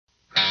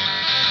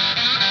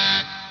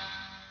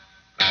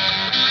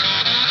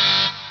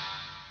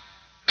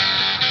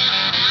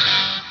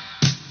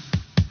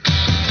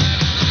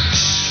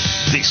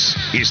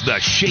is the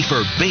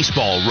Schaefer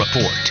Baseball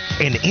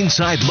Report, an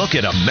inside look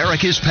at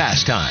America's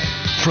pastime.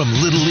 From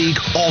Little League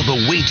all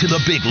the way to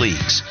the big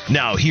leagues.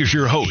 Now here's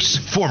your host,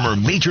 former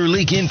Major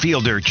League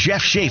infielder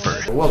Jeff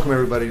Schaefer. Welcome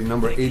everybody to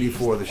number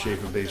 84 of the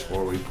Schaefer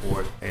Baseball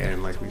Report.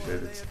 And like we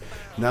said, it's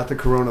not the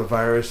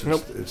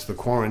coronavirus, it's the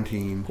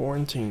quarantine.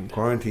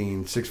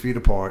 Quarantine, 6 feet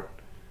apart.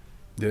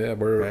 Yeah,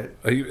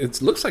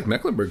 it looks like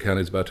Mecklenburg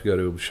County is about to go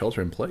to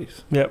shelter in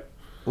place. Yep.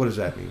 What does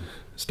that mean?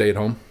 Stay at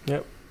home.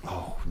 Yep.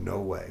 Oh, no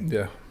way.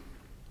 Yeah.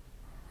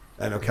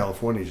 I know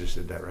California just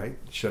did that, right?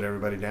 Shut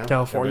everybody down?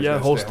 California, yeah,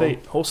 whole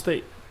state.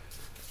 Take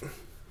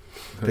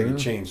a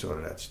chainsaw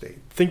to that state.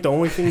 I think the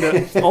only thing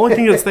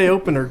that stay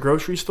open are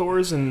grocery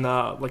stores and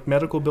like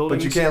medical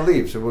buildings. But you can't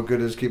leave, so what good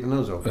is keeping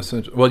those open?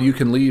 Well, you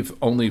can leave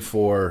only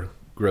for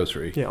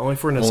grocery. Yeah, only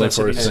for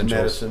necessities. And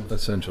medicine.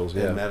 Essentials,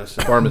 yeah. And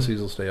medicine.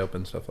 Pharmacies will stay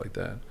open, stuff like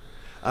that.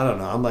 I don't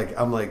know. I'm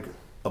like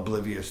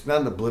oblivious.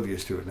 Not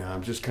oblivious to it now.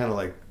 I'm just kind of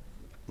like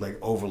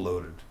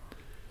overloaded.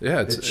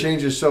 Yeah, it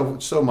changes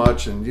so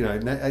much, and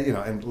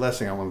and the last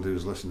thing I want to do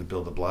is listen to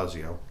Bill de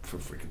Blasio for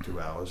freaking 2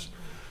 hours.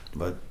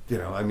 But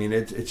I mean,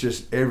 it's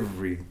just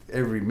every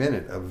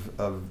minute of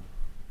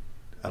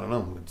I don't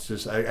know. It's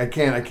just I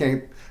can't.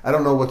 I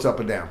don't know what's up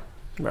and down.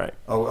 Right.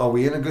 Are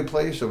we in a good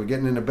place? Are we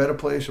getting in a better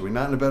place? Are we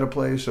not in a better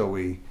place? Are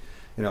we?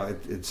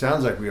 It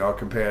sounds like we are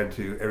compared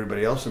to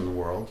everybody else in the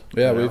world.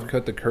 Yeah, we've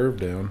cut the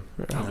curve down.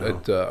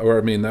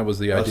 That was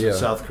the idea.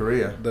 South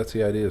Korea. That's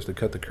the idea, is to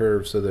cut the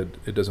curve so that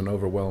it doesn't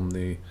overwhelm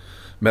the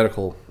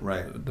medical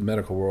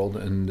world.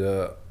 And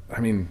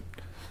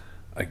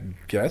I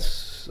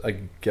guess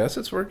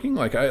it's working.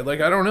 I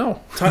don't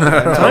know.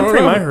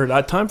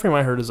 Time frame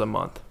I heard is a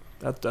month.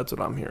 That's what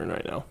I'm hearing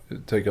right now.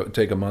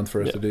 Take a month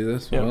for us to do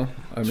this. Yeah. Well,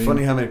 it's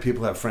funny how many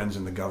people have friends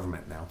in the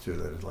government now too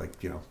that are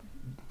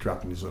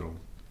dropping these little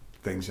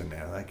things in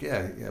there. Like,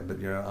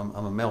 but I'm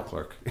a mail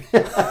clerk.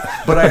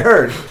 but I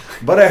heard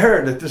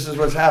that this is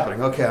what's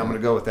happening. Okay, I'm going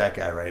to go with that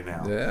guy right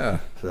now. Yeah.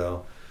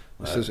 So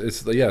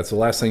it's the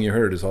last thing you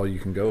heard is all you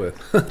can go with.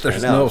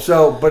 There's no.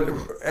 So, but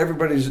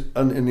everybody's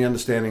in the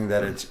understanding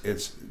that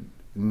it's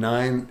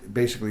 9,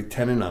 basically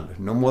 10 and under,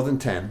 no more than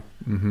 10.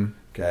 Mm-hmm.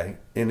 Okay,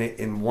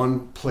 in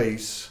one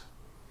place.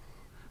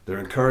 They're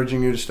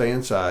encouraging you to stay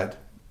inside.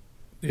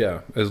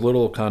 Yeah, as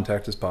little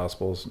contact as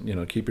possible.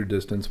 Keep your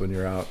distance when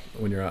you're out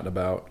and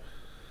about.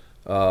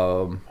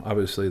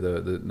 Obviously,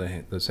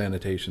 the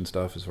sanitation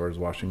stuff, as far as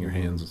washing your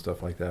hands and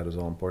stuff like that, is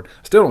all important.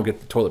 I still don't get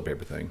the toilet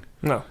paper thing.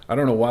 No, I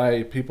don't know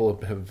why people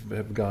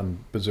have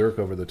gone berserk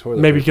over the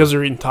toilet. Maybe paper. because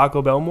they're eating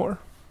Taco Bell more.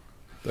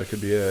 That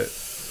could be it.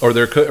 Or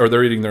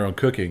they're eating their own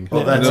cooking.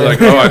 Well, that's they're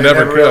it. like, I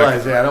never cook.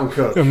 Realize, I don't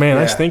cook. Oh man,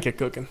 yeah. I stink at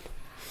cooking.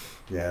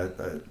 Yeah,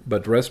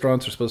 but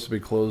restaurants are supposed to be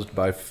closed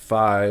by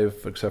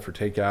 5, except for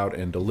takeout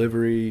and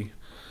delivery.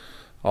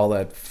 All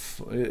that.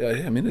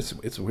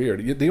 It's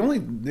weird. There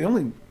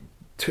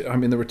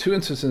were 2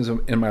 instances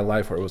in my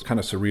life where it was kind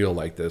of surreal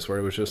like this, where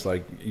it was just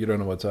like you don't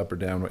know what's up or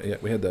down.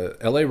 We had the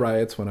L.A.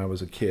 riots when I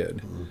was a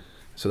kid,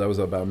 so that was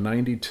about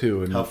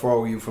 92. And how far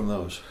were you from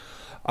those?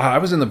 I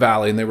was in the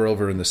valley, and they were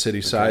over in the city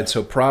side,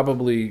 so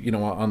probably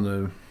on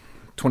the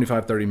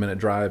 25-30 minute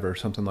drive or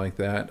something like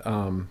that.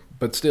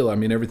 But still,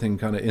 everything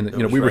kind of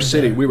we were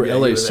city, there. We were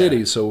LA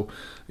City, so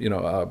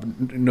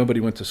nobody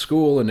went to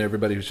school, and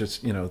everybody was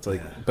just it's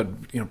like, but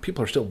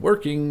people are still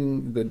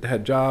working that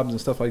had jobs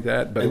and stuff like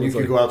that. But and you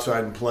could go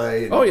outside and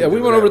play. And we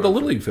went over the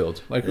Little League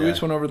fields. We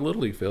just went over the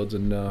Little League fields,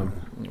 and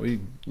we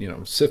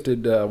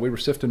sifted. We were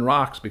sifting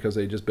rocks because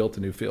they just built a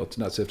new field. It's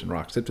not sifting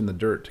rocks, sifting the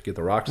dirt to get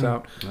the rocks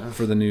out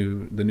for the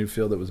new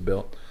field that was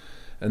built.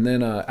 And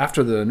then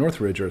after the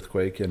Northridge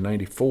earthquake in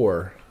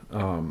 '94.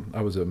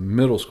 I was a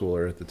middle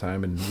schooler at the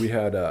time, and we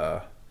had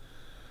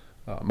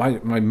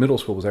my middle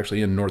school was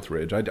actually in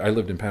Northridge. I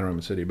lived in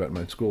Panorama City, but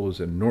my school was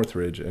in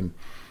Northridge, and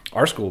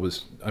our school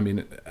was,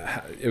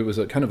 it was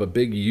a kind of a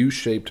big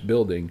U-shaped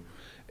building,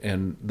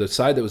 and the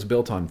side that was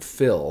built on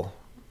fill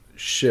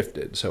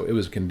shifted, so it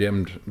was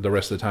condemned the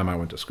rest of the time I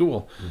went to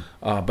school.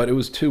 But it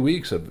was 2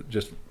 weeks of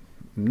just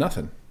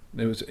nothing.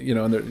 It was,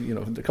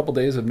 and a couple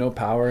days of no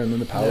power, and then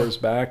the power was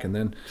back, and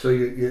then. So,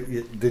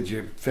 did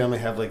your family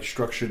have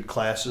structured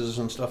classes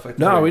and stuff like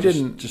that? No, we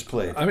didn't. Just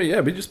played.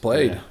 We just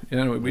played.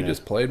 Yeah. We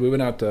just played. We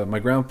went out to my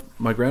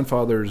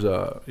grandfather's.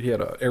 He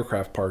had an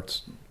aircraft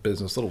parts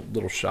business,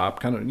 little shop,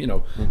 kind of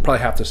probably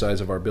half the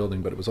size of our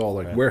building, but it was all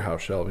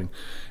warehouse shelving,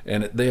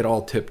 and they had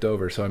all tipped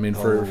over. So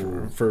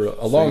for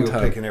a long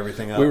time, picking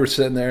everything up. We were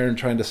sitting there and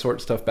trying to sort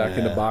stuff back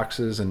into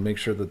boxes and make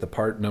sure that the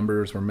part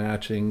numbers were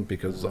matching,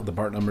 because the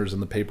part numbers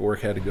and the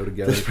paperwork had to go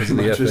together because of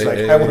the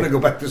FAA. I want to go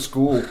back to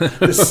school.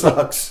 This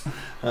sucks.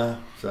 And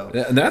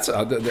that's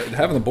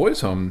having the boys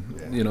home.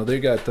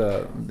 They got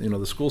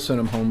the school sent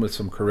them home with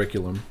some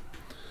curriculum.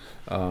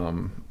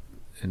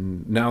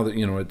 And now that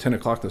at 10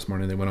 o'clock this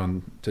morning, they went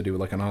on to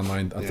do an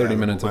online 30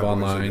 minutes of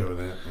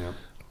online.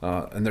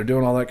 And they're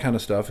doing all that kind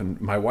of stuff. And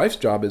my wife's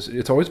job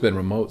it's always been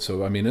remote.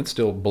 So, I mean, it's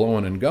still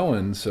blowing and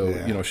going. So,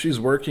 you know, she's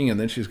working and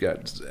then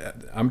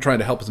I'm trying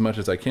to help as much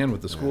as I can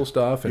with the school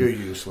stuff. And you're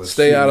useless.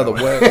 Stay out of the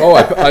way. Oh,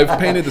 I've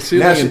painted the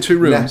ceiling in 2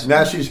 rooms.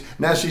 Now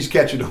she's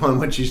catching on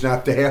when she's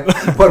not there.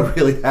 What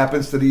really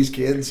happens to these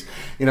kids?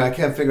 You know, I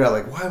can't figure out,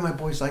 like, why are my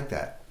boys like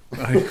that?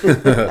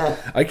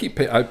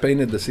 I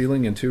painted the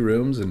ceiling in 2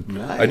 rooms,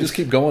 and I just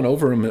keep going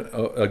over them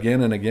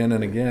again and again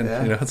and again.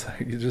 Yeah. You know,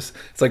 it's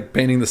like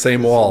painting the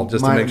same wall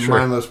just to make sure.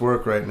 Mindless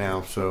work right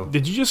now. So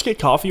did you just get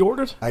coffee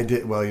ordered? I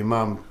did. Well, your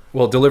mom.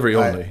 Well, delivery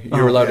only.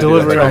 You were allowed to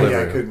delivery do that. only.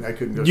 Delivery. I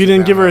couldn't go. You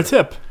didn't give her a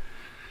tip.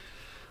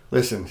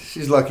 Listen,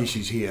 she's lucky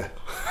she's here.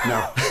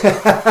 No.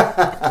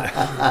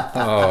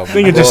 Oh, I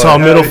think I just saw a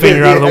middle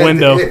finger out of the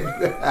window.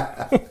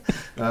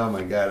 Oh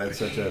my God, that's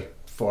such a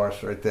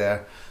farce right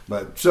there.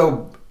 But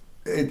so.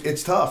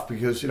 It's tough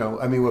because, you know,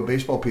 I mean, we're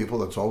baseball people.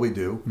 That's all we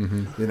do.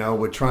 Mm-hmm. You know,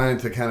 we're trying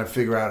to kind of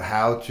figure out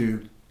how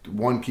to,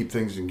 one, keep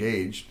things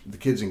engaged, the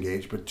kids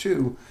engaged, but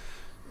 2,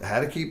 how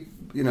to keep,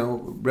 you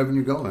know,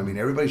 revenue going. I mean,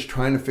 everybody's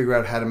trying to figure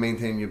out how to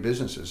maintain your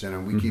businesses.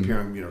 And we keep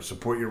hearing, you know,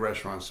 support your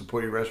restaurants.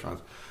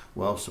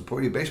 Well,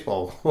 support your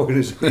baseball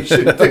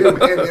organization too,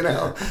 man. You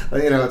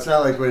know, it's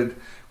not like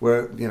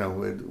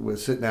we're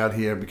sitting out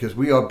here because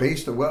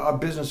our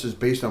business is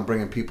based on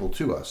bringing people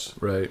to us.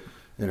 Right.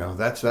 You know,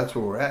 that's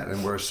where we're at,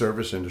 and we're a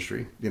service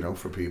industry, you know,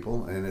 for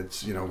people, and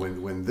it's, you know,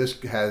 when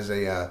this has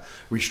a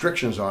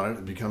restrictions on it,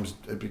 it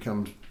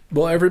becomes.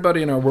 Well,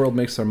 everybody in our world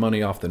makes their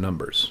money off the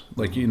numbers.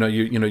 Like you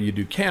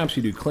do camps,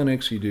 you do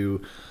clinics, you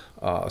do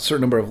a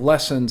certain number of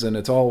lessons, and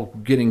it's all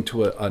getting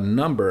to a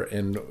number,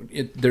 and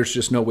there's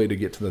just no way to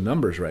get to the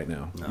numbers right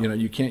now. No. You know,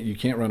 you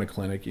can't run a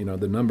clinic. You know,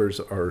 the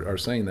numbers are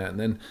saying that, and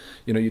then,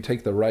 you know, you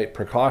take the right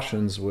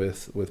precautions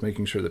with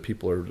making sure that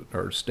people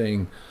are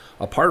staying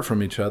apart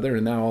from each other,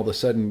 and now all of a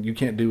sudden you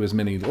can't do as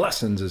many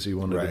lessons as you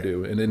wanted to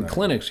do. And in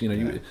clinics, you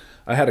know,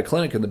 I had a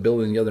clinic in the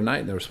building the other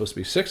night, and there were supposed to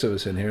be 6 of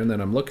us in here, and then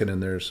I'm looking,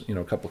 and there's, you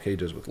know, a couple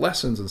cages with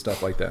lessons and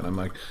stuff like that, and I'm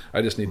like,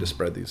 I just need to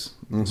spread these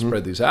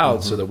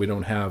out so that we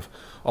don't have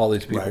all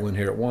these people in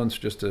here at once,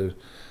 just to,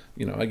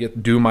 you know, I get to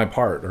do my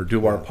part or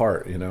do our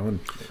part, you know. And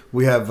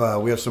we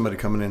have somebody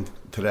coming in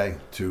today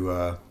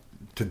to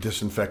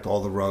disinfect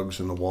all the rugs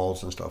and the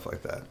walls and stuff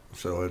like that.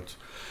 So it's,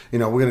 you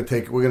know, we're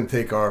gonna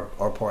take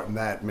our part in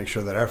that and make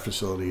sure that our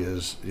facility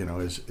is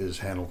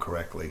handled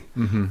correctly.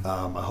 Mm-hmm.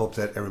 I hope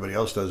that everybody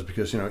else does,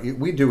 because, you know,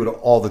 we do it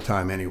all the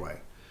time anyway.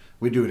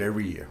 We do it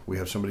every year. We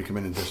have somebody come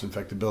in and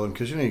disinfect the building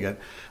because, you know, you got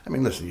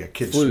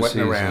kids flu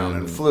sweating around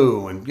and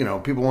flu, and, you know,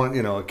 people want,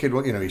 you know, a kid,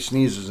 you know, he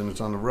sneezes and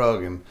it's on the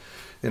rug, and,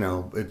 you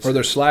know, it's, or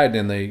they're sliding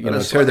and they, you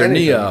know, tear their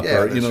knee up,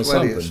 or, you know,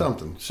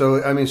 something.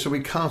 So I mean, so we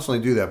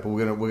constantly do that, but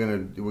we're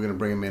gonna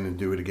bring them in and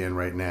do it again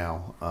right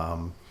now,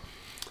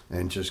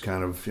 and just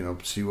kind of, you know,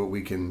 see what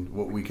we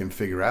can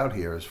figure out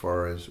here. As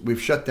far as, we've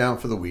shut down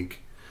for the week,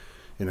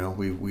 you know,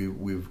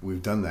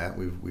 we've done that.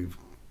 We've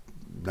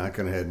not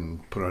gone ahead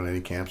and put on any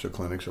camps or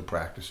clinics or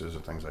practices or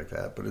things like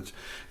that. But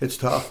it's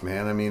tough,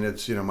 man. I mean,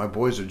 it's, you know, my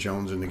boys are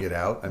jonesing to get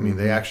out. I mean,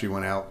 they actually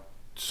went out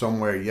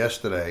somewhere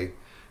yesterday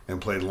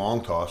and played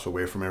long toss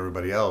away from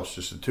everybody else,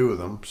 just the 2 of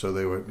them. So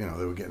they were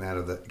getting out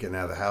of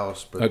the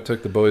house. But I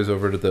took the boys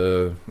over to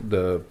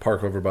the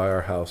park over by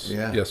our house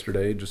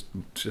yesterday,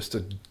 just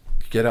to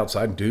get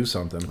outside and do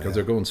something, because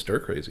they're going stir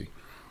crazy.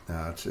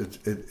 No,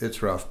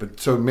 it's rough. But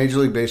so Major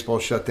League Baseball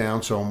shut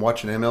down. So I'm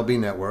watching MLB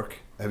Network.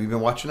 Have you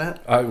been watching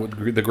that?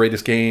 The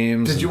greatest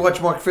games. Did you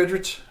watch Mark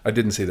Fidrich? I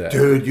didn't see that.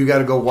 Dude, you got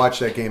to go watch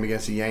that game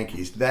against the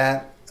Yankees.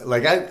 That,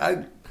 like,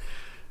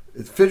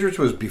 Fidrich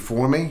was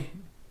before me.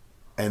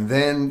 And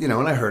then, you know,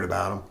 and I heard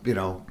about him, you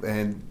know,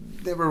 and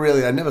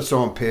I never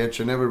saw him pitch.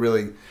 I never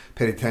really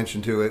paid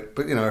attention to it.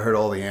 But, you know, I heard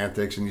all the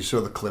antics, and you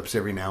saw the clips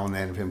every now and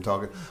then of him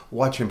talking.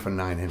 Watch him for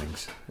 9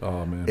 innings.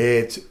 Oh, man.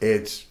 It's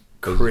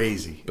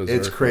crazy.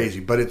 It's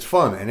crazy, but it's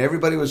fun. And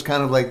everybody was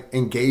kind of like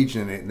engaged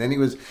in it. And then he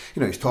was, you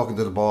know, he's talking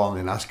to the ball, and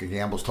then Oscar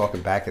Gamble's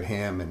talking back at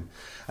him. And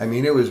I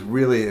mean, it was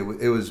really,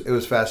 it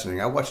was fascinating.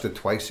 I watched it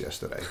twice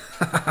yesterday.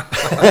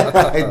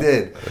 I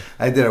did.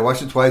 I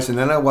watched it twice, and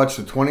then I watched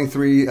the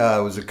 23.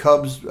 It was a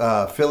Cubs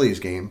Phillies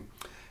game,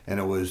 and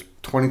it was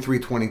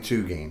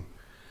 23-22 game.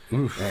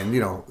 Oof. And, you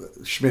know,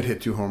 Schmidt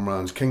hit 2 home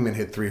runs. Kingman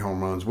hit 3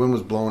 home runs. Wind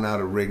was blown out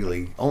of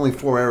Wrigley. Only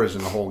 4 errors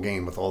in the whole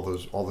game with all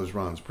those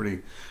runs.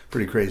 Pretty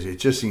crazy. It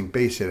just seemed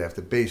base hit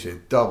after base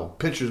hit, double.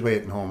 Pitchers were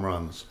hitting home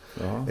runs.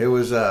 Uh-huh. It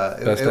was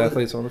best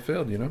athletes on the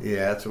field, you know.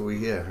 Yeah, that's what we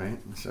hear, right?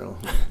 So,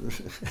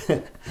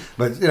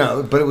 but, you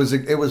know, but it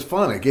was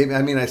fun. It gave me.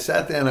 I mean, I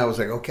sat there and I was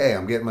like, okay,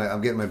 I'm getting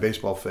my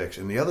baseball fix.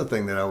 And the other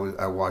thing that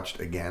I watched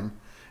again,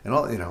 and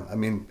all, you know, I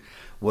mean,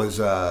 was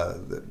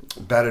the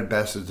Battered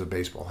Bastards of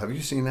Baseball. Have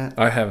you seen that?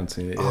 I haven't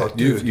seen it yet. Oh,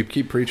 dude. You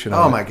keep preaching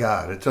on it. Oh, my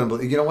God. It's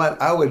unbelievable. You know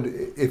what? I would,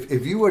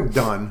 if you were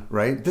done,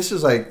 right? This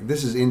is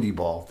indie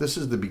ball. This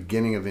is the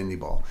beginning of indie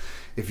ball.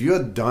 If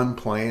you're done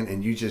playing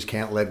and you just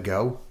can't let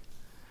go,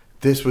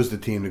 this was the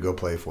team to go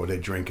play for. They're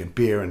drinking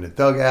beer in the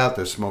dugout.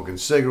 They're smoking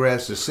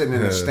cigarettes. They're sitting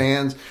in the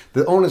stands.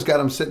 The owners got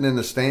them sitting in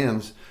the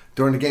stands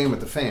during the game with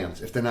the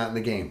fans. If they're not in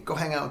the game, go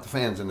hang out with the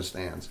fans in the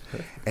stands.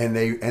 And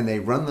they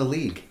run the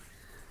league.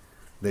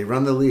 They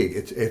run the league.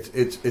 It's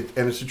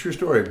a true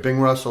story. Bing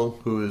Russell,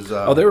 who is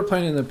they were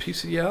playing in the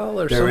PCL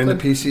or something. They're in the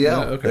PCL. Yeah,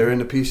 okay. They're in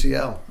the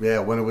PCL. Yeah,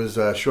 when it was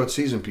short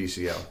season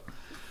PCL.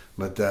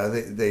 But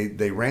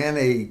they ran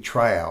a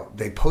tryout.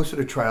 They posted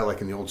a tryout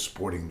like in the old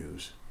Sporting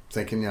News,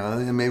 thinking,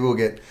 maybe we'll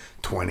get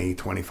 20,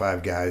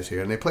 25 guys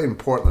here. And they played in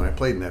Portland. I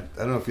played in that. I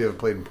don't know if you ever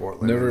played in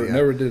Portland.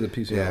 Never did the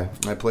PCL. Yeah,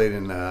 I played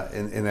in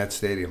that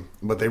stadium.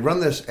 But they run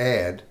this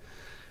ad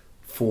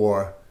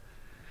for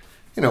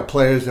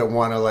players that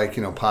want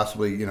to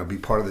possibly be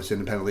part of this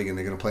independent league, and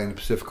they're going to play in the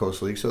Pacific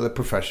Coast League. So they're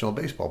professional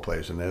baseball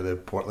players, and they're the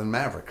Portland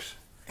Mavericks.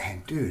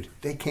 And dude,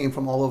 they came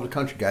from all over the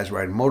country. Guys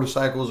riding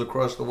motorcycles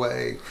across the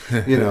way,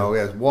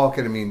 guys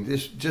walking. I mean,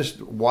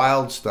 just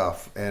wild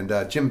stuff. And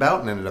Jim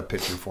Bouton ended up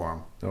pitching for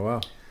him. Oh wow!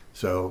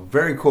 So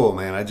very cool,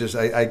 man. I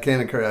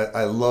can't encourage.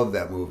 I love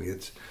that movie.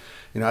 It's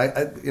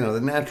the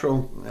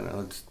natural.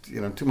 It's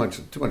too much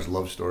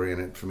love story in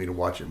it for me to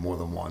watch it more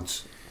than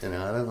once. I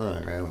don't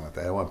want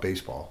that. I want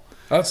baseball.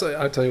 I'll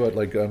tell you what,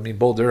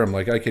 Bull Durham,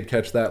 I could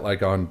catch that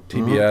on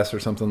TBS or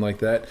something like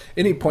that.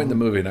 Any point in the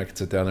movie, and I could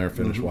sit down there and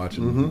finish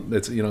watching. Mm-hmm.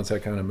 It's it's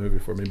that kind of movie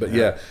for me. But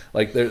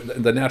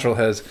the natural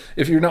has.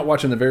 If you're not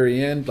watching the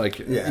very end,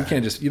 you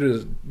can't just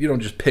you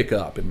don't just pick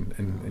up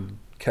and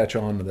catch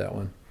on to that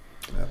one.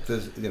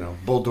 There's,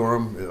 Bull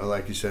Durham,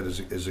 like you said,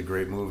 is a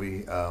great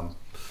movie.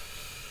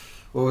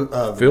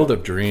 Field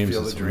of Dreams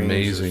is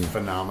amazing, is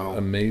phenomenal,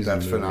 amazing.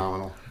 That's movie.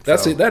 phenomenal.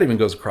 That even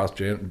goes across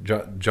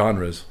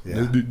genres.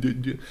 Yeah.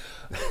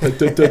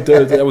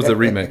 That was the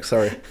remix.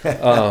 Sorry.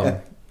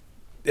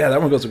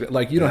 That one goes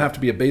you don't have to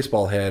be a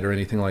baseball head or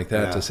anything like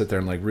that to sit there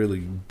and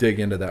really dig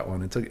into that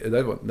one.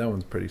 That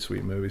one's a pretty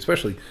sweet movie,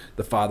 especially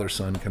the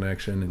father-son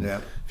connection. And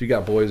if you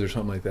got boys or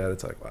something like that,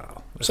 it's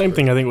wow. Same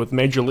thing I think with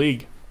Major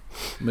League.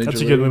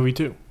 That's a good movie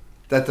too.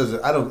 That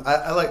doesn't. I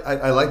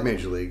like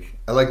Major League.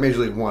 I like Major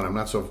League 1. I'm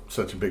not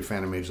such a big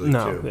fan of Major League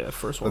 2. Yeah,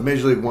 first one. But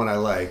Major League 1 I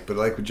like. But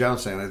like what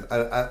John's saying,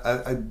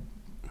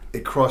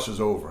 it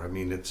crosses over. I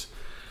mean, it's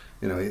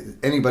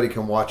anybody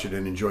can watch it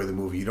and enjoy the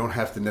movie. You don't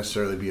have to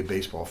necessarily be a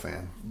baseball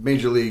fan.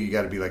 Major League, you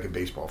got to be like a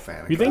baseball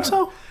fan. You think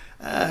so?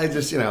 I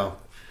just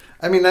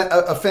I mean,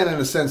 a fan in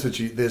the sense that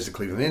there's the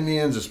Cleveland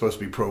Indians. It's supposed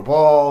to be pro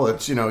ball.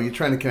 It's you're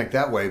trying to connect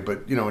that way.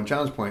 But in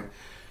John's point.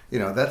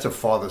 That's a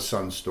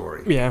father-son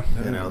story. Yeah.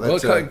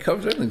 That's it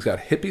covers everything. It's got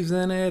hippies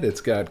in it. It's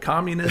got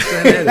communists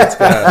in it. It's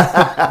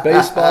got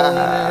baseball in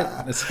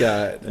it. It's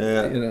got,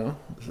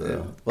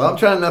 Well, I'm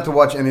trying not to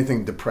watch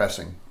anything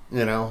depressing.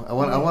 I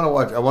want to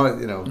watch.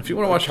 If you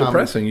want to watch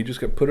depressing, you just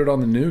got to put it on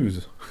the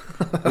news.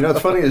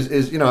 What's funny is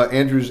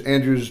Andrew's.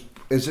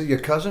 Is it your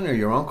cousin or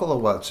your uncle or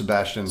what?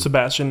 Sebastian.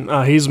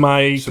 He's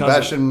my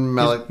Sebastian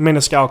cousin.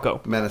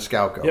 Maniscalco.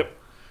 Maniscalco. Yep.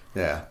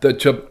 Yeah. The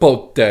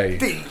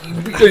Chipotle.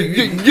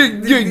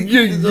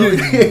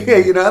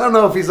 I don't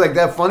know if he's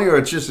that funny or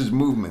it's just his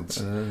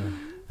movements.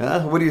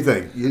 What do you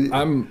think?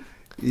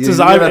 It's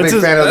his eyebrows.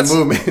 Fan of the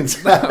movements.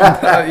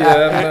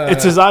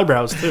 It's his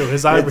eyebrows too. He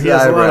has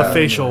a lot of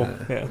facial.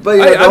 Yeah. But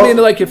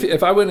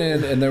if I went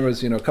in and there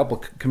was a couple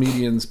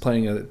comedians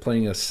playing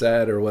a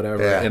set or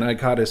whatever, and I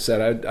caught his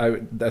set,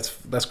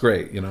 that's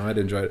great. I'd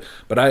enjoy it.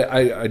 But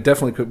I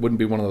definitely wouldn't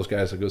be one of those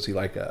guys that go see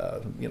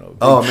a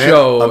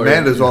show.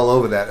 Amanda's all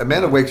over that.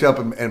 Amanda wakes up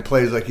and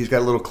plays he's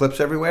got little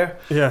clips everywhere.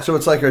 Yeah. So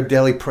it's like her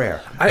daily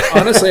prayer. I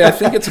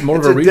think it's more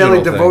of a regional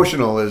daily thing.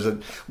 devotional. Is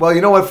it? Well,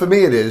 you know what? For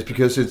me, it is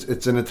because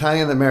it's an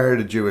Italian that married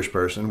a Jewish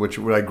person, which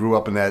I grew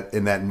up in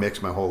that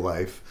mix my whole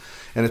life,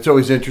 and it's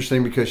always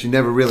interesting because you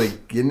never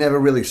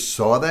really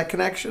saw that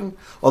connection.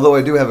 Although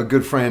I do have a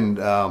good friend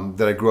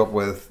that I grew up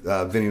with,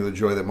 Vinny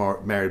LaJoy,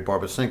 that married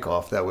Barbara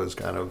Sinkoff. That was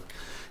kind of,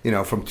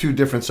 from two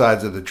different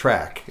sides of the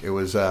track. It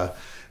was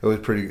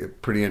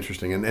pretty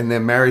interesting, and they're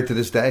married to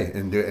this day,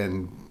 and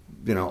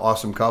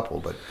awesome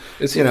couple. But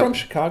is he from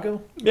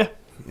Chicago? Yeah.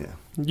 Yeah.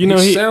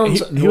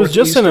 He was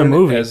just in a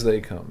movie. As they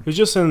come. He was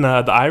just in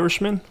The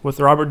Irishman with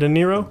Robert De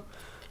Niro.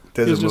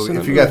 There's a movie.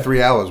 If you got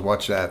 3 hours,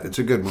 watch that. It's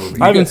a good movie.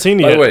 I haven't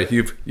seen it yet. By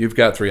the way, you've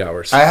got 3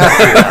 hours. I have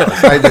 3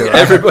 hours. I do.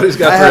 Everybody's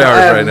got 3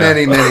 hours right now.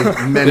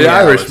 Many The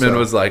hours, Irishman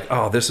was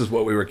this is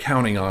what we were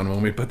counting on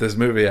when we put this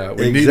movie out.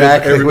 We needed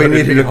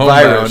a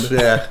virus.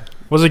 Yeah.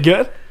 Was it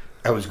good?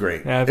 That was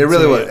great. Yeah, it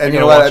really was. And you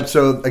know what?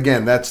 So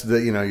again, that's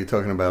you're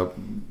talking about.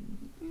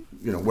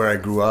 Where I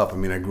grew up. I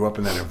mean, I grew up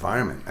in that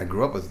environment. I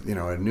grew up with,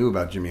 I knew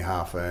about Jimmy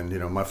Hoffa, and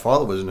my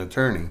father was an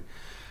attorney,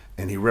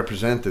 and he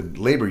represented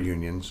labor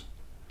unions,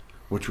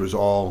 which was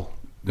all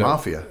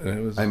mafia.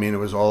 It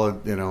was all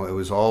it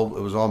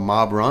was all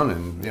mob run,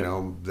 and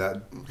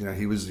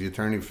he was the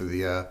attorney for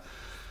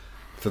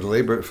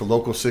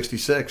Local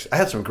 66. I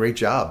had some great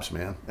jobs,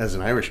 man, as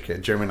an Irish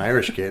kid, German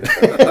Irish kid.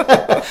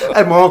 I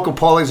had more Uncle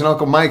Paulies and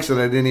Uncle Mikes that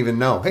I didn't even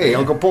know. Hey,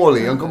 Uncle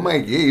Paulie, Uncle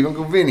Mike, hey,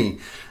 Uncle Vinny.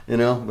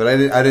 But I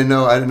didn't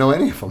know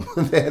any of them.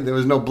 There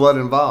was no blood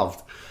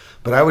involved.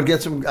 But I'd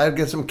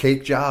get some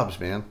cake jobs,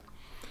 man.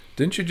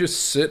 Didn't you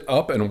just sit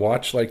up and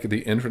watch like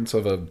the entrance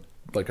of a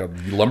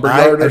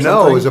lumberyard or something?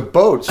 No, it was a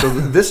boat. So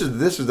this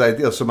is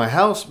ideal. So the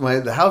house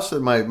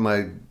that my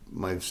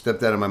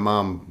stepdad and my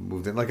mom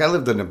moved in. Like I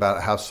lived in about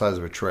a house size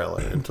of a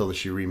trailer until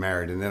she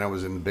remarried, and then I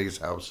was in the biggest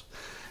house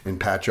in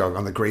Patchogue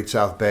on the Great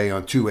South Bay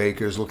on 2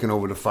 acres, looking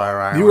over the Fire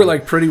Island. You were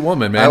like Pretty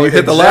Woman, man. You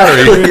hit the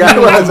lottery. Yeah,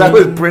 I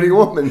was Pretty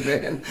Woman,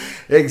 man.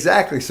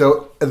 Exactly.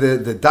 So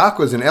the dock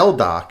was an L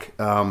dock.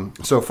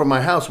 So from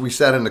my house, we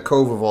sat in the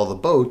cove of all the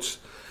boats,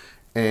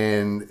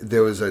 and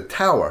there was a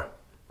tower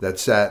that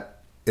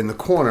sat in the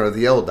corner of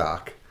the L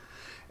dock.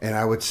 And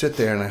I would sit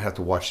there and I'd have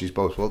to watch these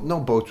boats. Well, no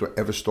boats were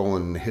ever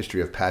stolen in the history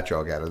of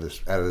Patchogue out of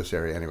this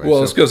area anyway.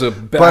 Well, it's because of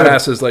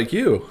badasses like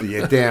you.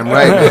 Yeah, damn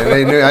right, man.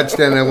 They knew I'd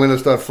stand in that window,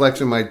 start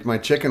flexing my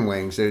chicken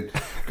wings. They'd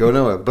go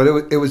nowhere.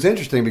 But it was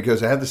interesting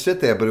because I had to sit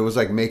there, but it was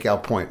like make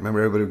out point. Remember,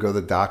 everybody would go to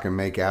the dock and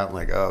make out, and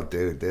like, oh,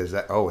 dude, there's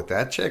that. Oh, with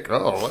that chick.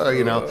 Oh,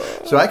 well,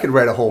 So I could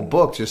write a whole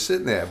book just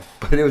sitting there.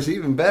 But it was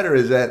even better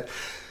is that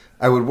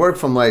I would work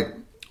from like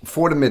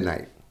 4 to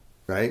midnight,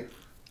 right?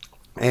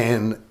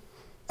 And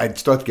I'd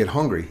start to get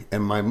hungry,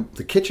 and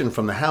the kitchen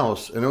from the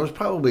house, and it was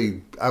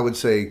probably, I would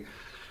say,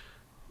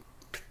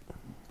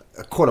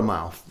 a quarter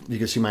mile. You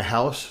could see my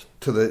house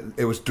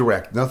it was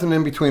direct, nothing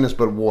in between us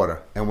but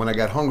water. And when I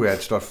got hungry,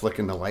 I'd start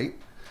flicking the light,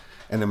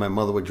 and then my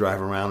mother would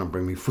drive around and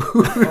bring me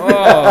food.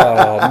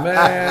 Oh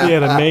man, he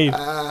had it made.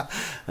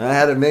 I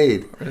had it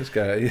made. This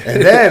guy,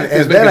 and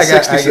then I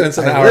got 60 cents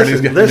an hour.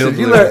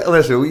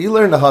 You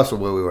learned to hustle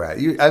where we were at.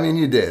 You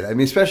did. I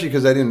mean, especially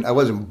because I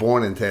wasn't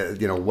born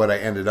into what I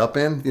ended up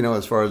in.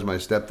 As far as my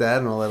stepdad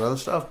and all that other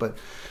stuff. But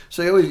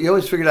so you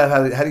always figured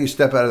out how do you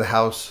step out of the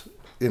house,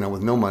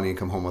 with no money and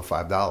come home with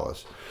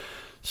 $5.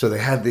 So they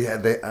had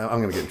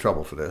I'm going to get in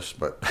trouble for this,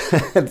 but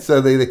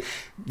so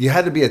you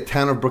had to be a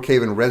town of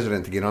Brookhaven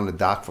resident to get on the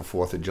dock for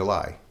 4th of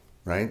July,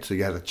 right? So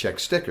you had to check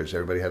stickers.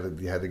 You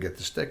had to get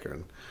the sticker,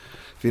 and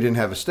if you didn't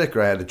have a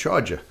sticker, I had to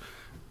charge you.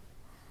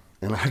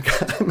 And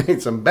I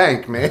made some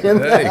bank, man.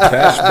 Hey,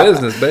 cash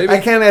business, baby. I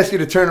can't ask you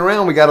to turn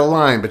around. We got a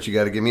line, but you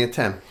got to give me a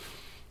 10.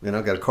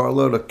 Got a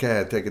carload. Okay,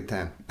 I'll take a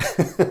 10.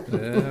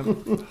 Yeah,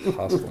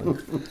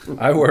 hustling.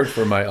 I worked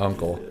for my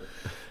uncle,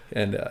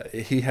 and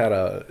he had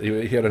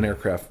an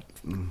aircraft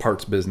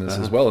parts business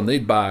as well, and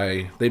they'd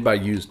buy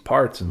used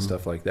parts and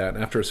stuff like that.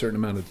 And after a certain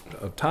amount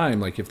of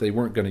time, like if they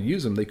weren't going to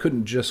use them, they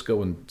couldn't just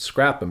go and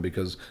scrap them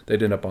because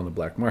they'd end up on the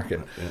black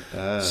market.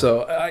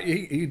 So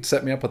he'd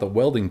set me up with a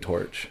welding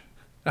torch.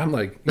 I'm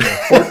like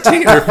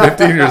 14 or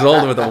 15 years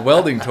old with a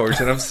welding torch,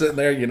 and I'm sitting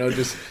there,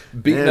 just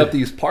beating up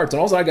these parts.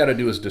 And all I got to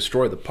do is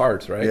destroy the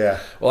parts, right? Yeah.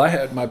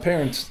 Well, my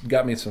parents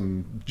got me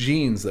some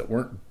jeans that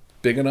weren't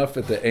big enough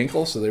at the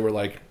ankle, so they were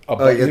like, you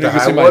can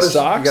see my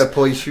socks. You got to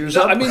pull your shoes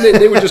up. I mean,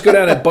 they would just go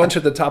down and bunch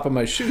at the top of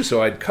my shoe,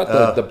 so I'd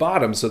cut the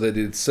bottom so that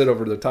it'd sit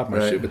over the top of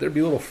my shoe, but there'd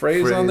be little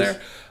frays on there.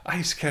 I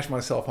used to catch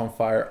myself on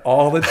fire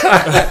all the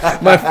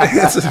time. My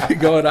face would be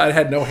going. I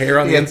had no hair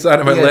on the inside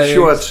of my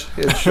legs.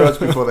 He had shorts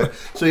before that.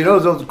 So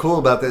what's cool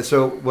about that?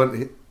 So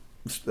when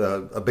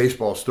a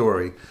baseball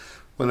story.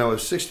 When I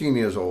was 16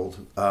 years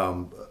old,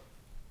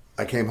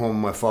 I came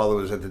home. My father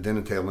was at the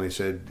dinner table, and he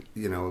said,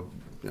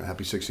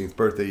 happy 16th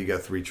birthday, you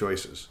got 3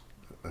 choices.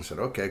 I said,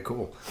 okay,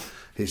 cool.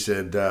 He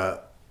said,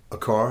 a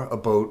car, a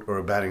boat, or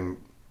a batting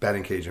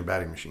cage and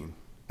batting machine.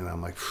 And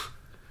I'm like,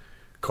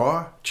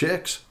 car,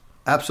 chicks,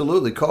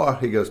 absolutely car.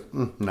 He goes,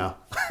 no.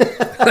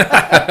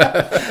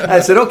 I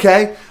said,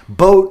 okay,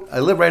 boat, I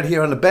live right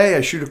here on the bay.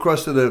 I shoot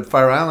across to the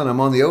Fire Island. I'm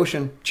on the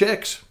ocean.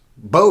 Chicks,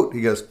 boat.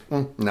 He goes,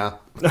 no.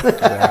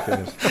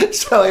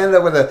 So I ended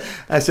up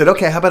I said,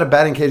 okay, how about a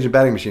batting cage and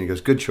batting machine? He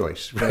goes, good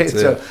choice. Right.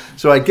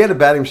 So I get a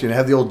batting machine. I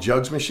have the old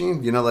jugs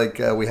machine, like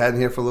we had in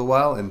here for a little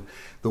while, and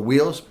the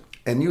wheels,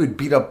 and you would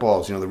beat up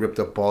balls, the ripped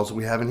up balls that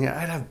we have in here.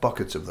 I'd have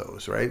buckets of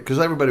those, right? Because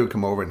everybody would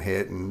come over and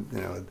hit, and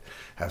I'd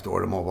have to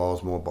order more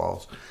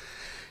balls.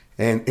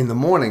 And in the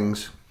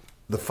mornings,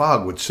 the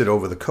fog would sit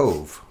over the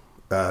cove,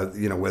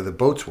 where the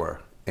boats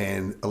were.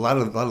 And a lot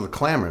of the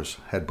clammers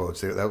had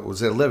boats. That was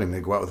their living.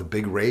 They'd go out with a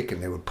big rake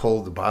and they would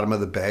pull the bottom of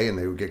the bay and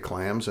they would get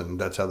clams, and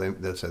that's how they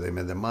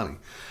made their money.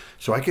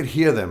 So I could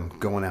hear them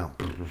going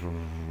out,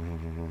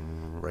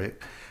 right?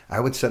 I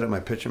would set up my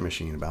pitching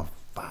machine about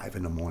 5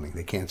 in the morning.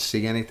 They can't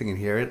see anything and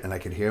hear it, and I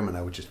could hear them, and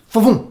I would just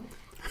fa-boom,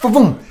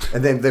 fa-boom,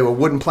 and then they were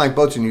wooden plank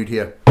boats, and you'd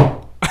hear, where'd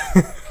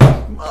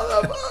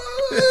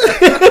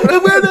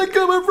that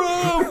coming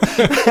from?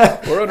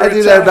 I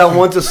do that about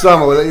once a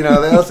summer.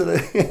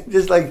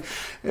 Just like,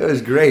 it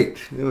was great.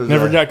 It was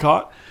never got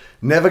caught.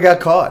 Never got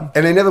caught,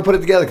 and they never put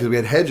it together because we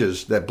had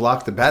hedges that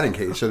blocked the batting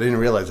cage, so they didn't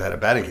realize I had a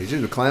batting cage.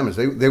 These were clammers.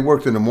 They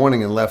worked in the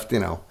morning and left. There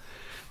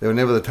were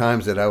never the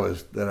times that I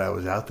was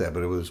out there,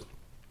 but it was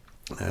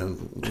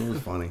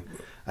funny.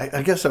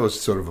 I guess I was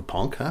sort of a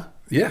punk, huh?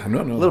 Yeah,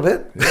 no. A little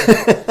bit.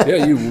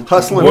 Yeah, you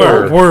hustling.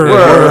 Were.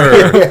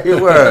 Yeah,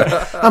 you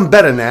were. I'm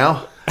better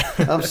now.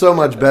 I'm so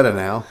much better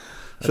now.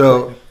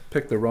 So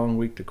picked the wrong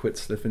week to quit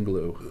sniffing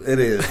glue. It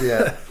is,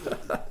 yeah.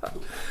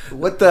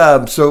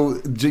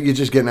 So you're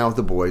just getting out with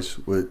the boys,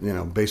 with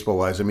baseball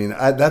wise. I mean,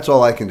 that's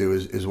all I can do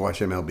is watch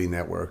MLB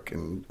Network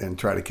and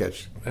try to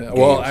catch.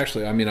 Well, games.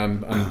 actually, I mean,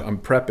 I'm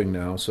prepping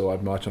now, so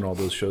I'm watching all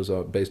those shows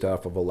based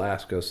off of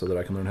Alaska, so that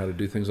I can learn how to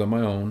do things on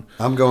my own.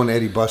 I'm going to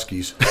Eddie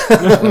Buskey's.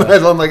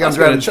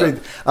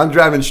 I'm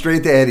driving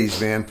straight to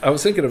Eddie's, man. I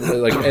was thinking of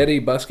like Eddie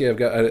Buskey. I've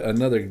got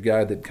another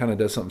guy that kind of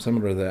does something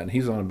similar to that, and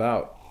he's on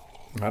about,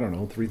 I don't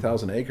know,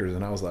 3,000 acres.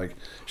 And I was like,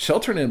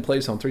 sheltering in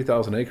place on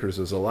 3,000 acres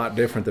is a lot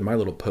different than my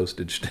little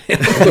postage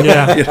stamp.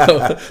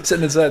 Yeah.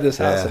 Sitting inside this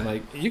house. Yeah. And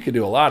like, you could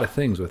do a lot of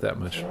things with that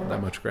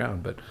much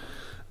ground. But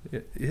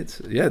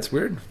it's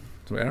weird.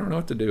 I don't know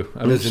what to do.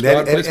 I mean,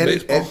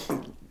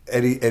 baseball.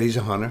 Eddie's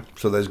a hunter,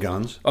 so there's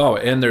guns. Oh,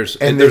 and there's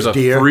a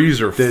deer.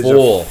 freezer there's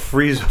full. A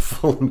freezer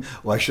full.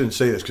 Well, I shouldn't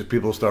say this because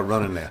people will start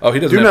running there. Oh, he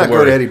doesn't. Do have not to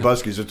worry. go to Eddie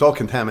Buskey's. It's all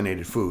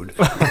contaminated food.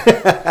 All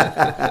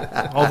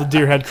the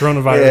deer had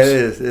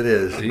coronavirus. Yeah, it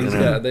is.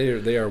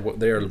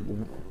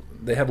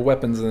 They have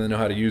weapons and they know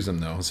how to use them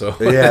though. So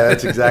yeah,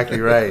 that's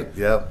exactly right.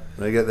 Yep,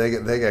 they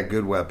got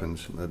good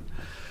weapons.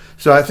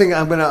 So I think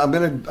I'm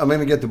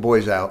gonna get the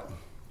boys out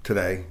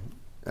today.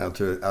 Out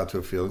to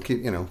a field.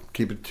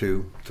 Keep it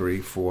 2, 3,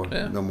 4,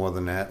 no more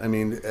than that. I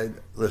mean,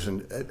 listen,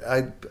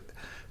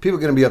 people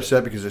are going to be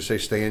upset because they say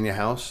stay in your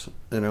house,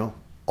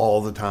 all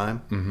the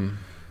time. Mm-hmm.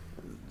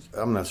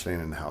 I'm not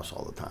staying in the house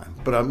all the time,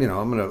 but I'm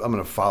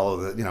gonna follow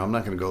the. I'm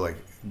not going to go like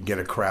get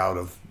a crowd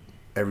of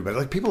everybody.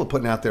 Like people are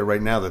putting out there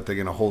right now that they're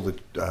going to hold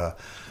a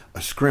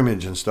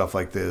scrimmage and stuff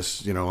like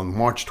this. On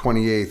March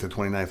 28th or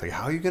 29th. Like,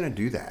 how are you going to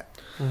do that?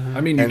 Mm-hmm.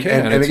 I mean, you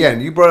can. And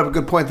again, you brought up a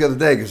good point the other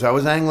day because I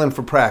was angling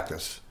for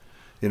practice.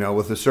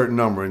 With a certain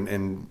number,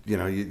 and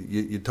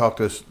you talked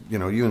to us,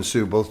 you and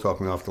Sue both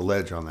talked me off the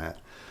ledge on that.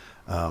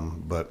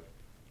 But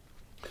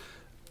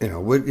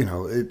what are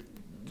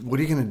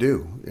you going to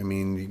do? I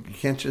mean, you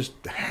can't just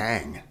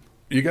hang.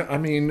 I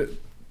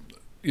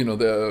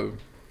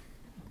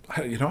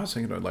was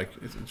thinking like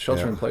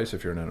shelter in place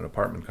if you're in an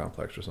apartment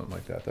complex or something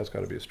like that. That's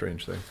got to be a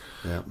strange thing.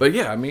 Yeah. But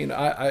yeah, I mean,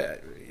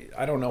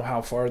 I don't know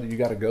how far you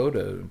got to go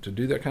to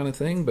do that kind of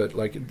thing, but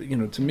like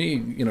to me,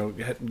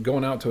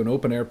 going out to an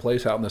open air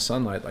place out in the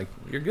sunlight, like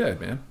you're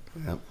good, man.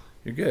 Yeah.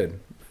 You're good.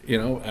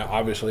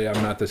 Obviously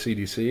I'm not the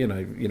CDC, and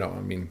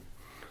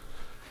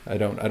I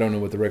don't know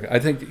what the I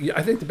think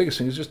the biggest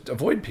thing is just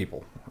avoid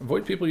people.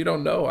 Avoid people you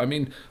don't know. I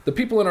mean, the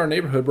people in our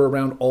neighborhood were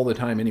around all the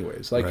time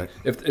anyways. Like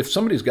if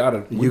somebody's got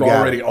it, we've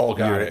already all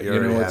got it.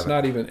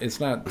 It's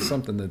not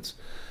something that's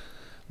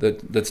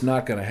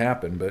not going to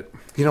happen. But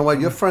you know what?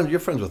 You're friends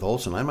with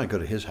Olson. I might go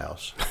to his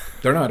house.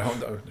 They're not home.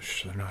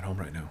 They're not home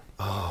right now.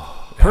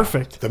 Oh,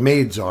 perfect. The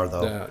maids are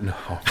though. No.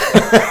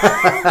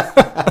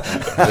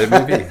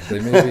 They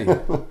may be.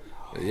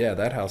 Yeah,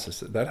 that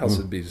house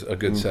would be a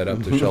good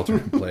setup to shelter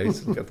in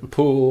place. It's got the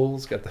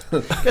pools, got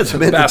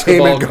some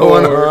entertainment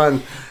going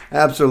on.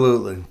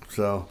 Absolutely.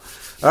 So,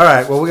 all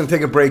right. Well, we're going to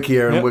take a break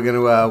here, and we're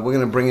going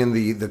to bring in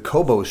the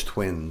Cobos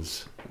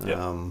twins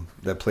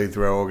that played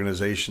through our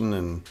organization,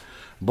 and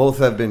both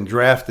have been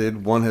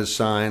drafted. One has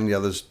signed, the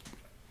other's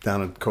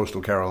down at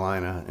Coastal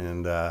Carolina,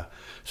 and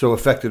so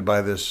affected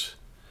by this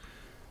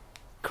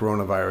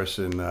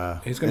coronavirus in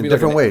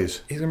different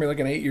ways. He's going to be like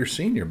an 8-year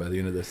senior by the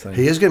end of this thing.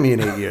 He is going to be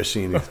an 8-year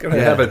senior. He's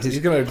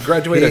going to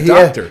graduate a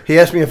doctor. He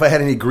asked me if I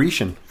had any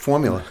Grecian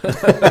formula. All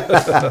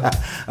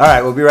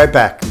right, we'll be right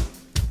back.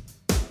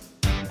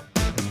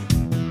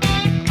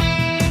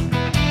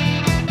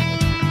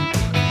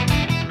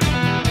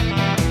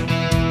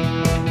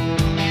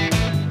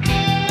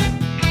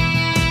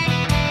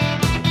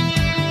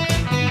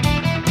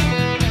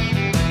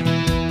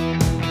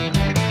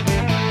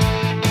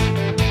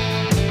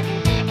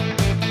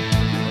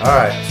 All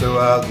right,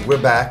 so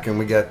we're back, and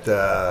we got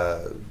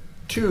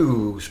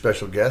two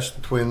special guests,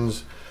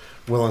 twins,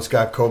 Will and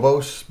Scott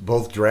Cobos,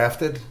 both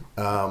drafted.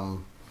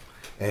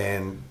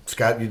 And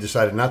Scott, you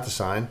decided not to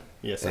sign.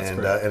 Yes, that's and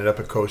correct. Ended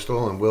up at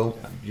Coastal, and Will,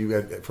 you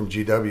got from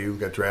GW,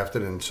 got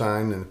drafted and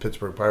signed in the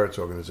Pittsburgh Pirates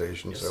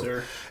organization. Yes,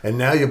 sir. And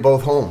now you're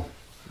both home.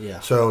 Yeah.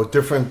 So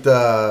different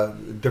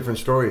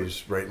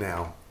stories right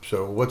now.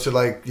 So what's it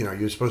like?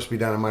 You're supposed to be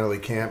down in minor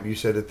league camp. You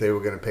said that they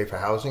were going to pay for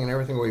housing and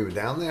everything while you were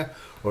down there,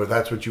 or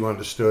that's what you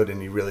understood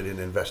and you really didn't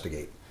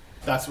investigate.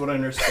 That's what I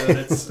understood.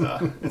 It's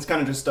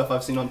kind of just stuff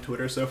I've seen on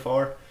Twitter so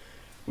far.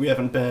 We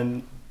haven't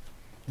been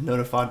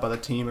notified by the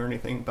team or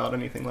anything about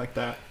anything like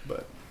that,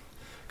 but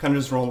kind of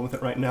just rolling with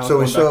it right now. So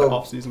going back to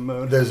off-season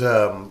mode. There's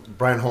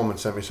Brian Holman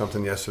sent me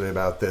something yesterday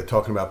about they're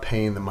talking about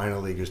paying the minor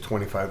leaguers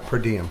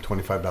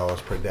 $25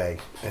 per day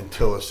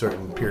until a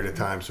certain period of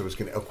time. So it's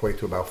going to equate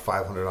to about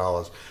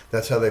 $500.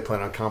 That's how they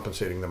plan on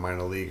compensating the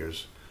minor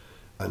leaguers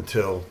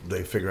until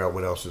they figure out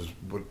what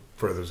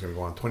further is going to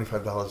go on.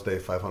 $25 a day,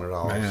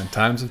 $500. Man,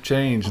 times have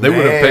changed. They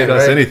would have paid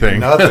us anything.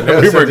 Nothing.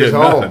 We were getting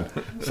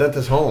nothing. Sent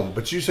us home.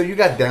 But you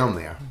got down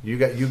there. You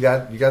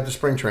got the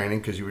spring training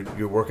because you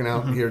were working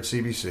out here at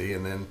CBC,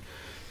 and then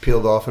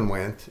peeled off and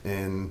went,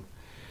 and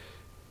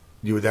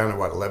you were down there,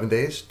 11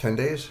 days, 10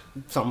 days,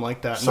 something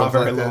like that. Not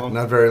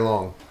very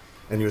long.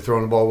 And you were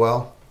throwing the ball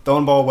well.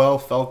 throwing ball well,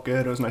 felt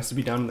good. It was nice to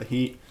be down in the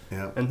heat.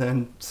 Yeah. And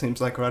then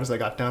seems like right as I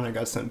got down, I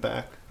got sent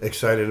back.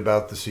 Excited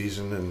about the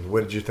season, and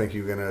what did you think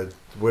you were gonna?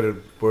 What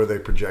were they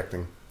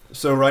projecting?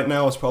 So right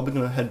now, I was probably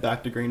going to head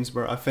back to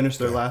Greensboro. I finished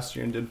there last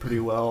year and did pretty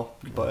well,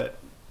 but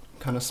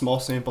kind of small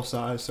sample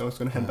size, so I was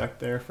going to head back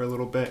there for a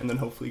little bit and then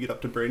hopefully get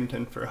up to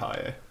Bradenton for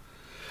high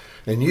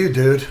A. And you,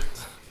 dude.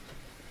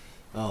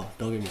 Oh,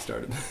 don't get me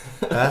started.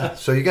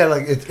 So you got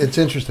it's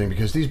interesting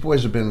because these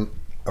boys have been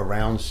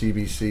around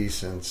CBC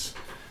since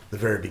the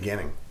very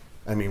beginning.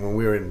 I mean, when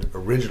we were in the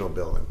original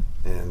building,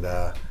 and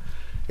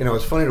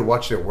it's funny to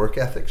watch their work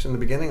ethics in the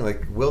beginning.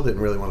 Like Will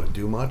didn't really want to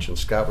do much, and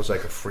Scott was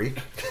like a freak.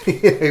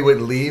 He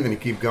wouldn't leave and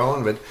he'd keep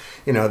going. But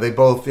they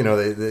both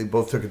they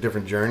both took a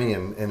different journey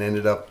and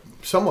ended up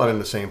somewhat in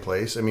the same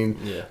place. I mean,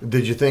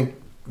 Did you think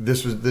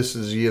this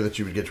is a year that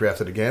you would get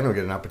drafted again or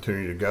get an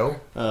opportunity to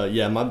go?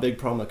 My big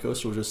problem at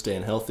Coastal was just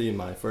staying healthy. In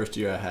my first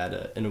year, I had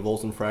an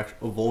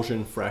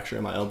avulsion fracture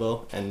in my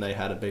elbow, and they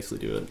had to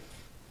basically do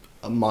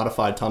a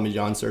modified Tommy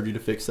John surgery to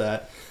fix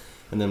that.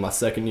 And then my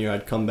second year,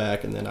 I'd come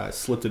back, and then I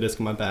slipped a disc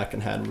in my back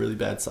and had really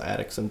bad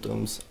sciatic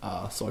symptoms.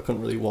 So I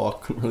couldn't really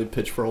walk, couldn't really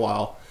pitch for a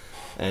while.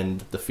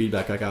 And the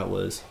feedback I got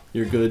was,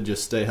 "You're good,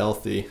 just stay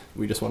healthy.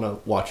 We just want to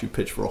watch you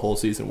pitch for a whole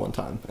season one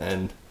time."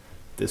 And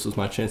this was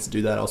my chance to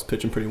do that. I was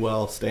pitching pretty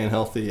well, staying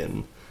healthy,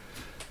 and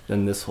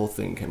then this whole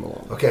thing came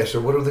along. Okay, so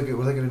what are they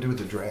going to do with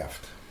the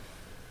draft?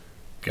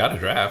 Got to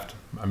draft.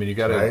 I mean, you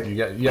got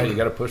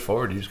to push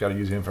forward. You just got to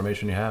use the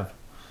information you have.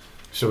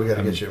 So we got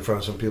to get you in front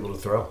of some people to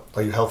throw.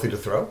 Are you healthy to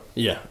throw?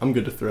 Yeah, I'm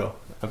good to throw.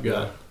 I've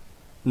got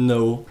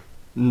no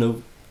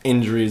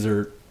injuries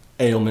or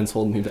ailments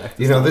holding me back.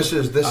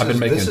 I've been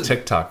making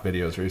TikTok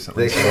videos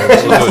recently. So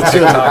we'll do a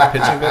TikTok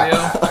pitching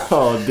video.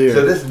 Oh, dear.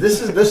 So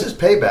this is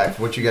payback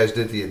for what you guys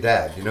did to your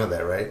dad. You know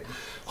that, right?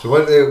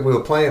 So we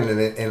were playing,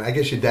 and I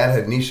guess your dad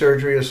had knee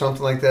surgery or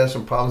something like that,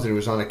 some problems, and he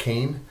was on a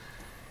cane.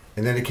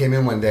 And then he came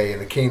in one day,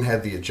 and the cane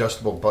had the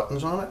adjustable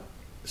buttons on it.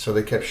 So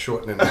they kept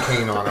shortening the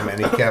cane on him, and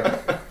he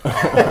kept.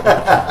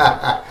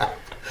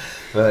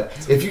 But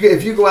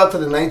if you go out to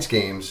the Knights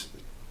games,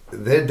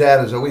 their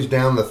dad is always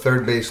down the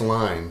third base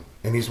line,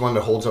 and he's the one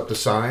that holds up the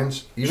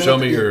signs. Show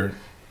me your.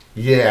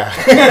 Yeah.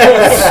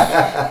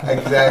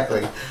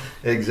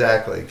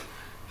 Exactly.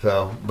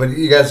 So, but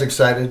you guys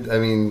excited? I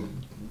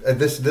mean,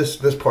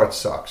 this part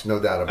sucks, no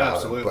doubt about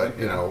Absolutely,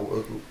 it.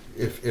 But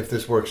if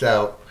this works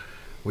out.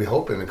 We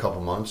hope in a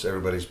couple months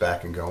everybody's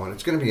back and going.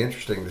 It's going to be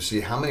interesting to see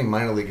how many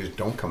minor leaguers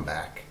don't come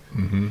back.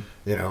 Mm-hmm.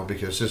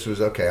 Because this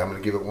was, okay, I'm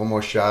going to give it one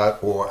more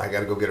shot, or I got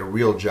to go get a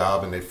real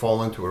job, and they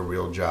fall into a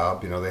real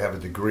job. They have a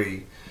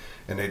degree,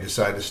 and they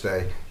decide to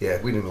stay.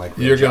 Yeah, we didn't like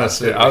real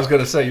jobs. I was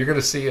going to say, you're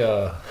going to see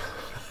you're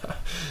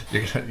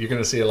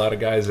going to see a lot of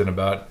guys in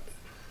about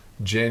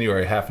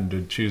January having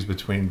to choose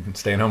between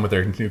staying home with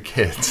their new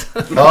kids.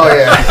 Oh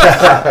yeah,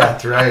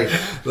 that's right.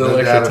 A little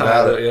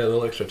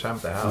extra time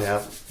at the house. Yeah.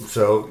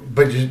 So,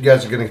 but you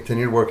guys are going to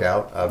continue to work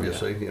out.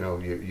 Obviously,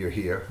 you're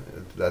here.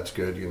 That's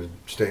good. You're going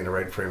to stay in the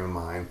right frame of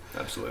mind.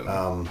 Absolutely.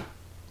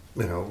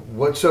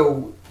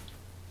 So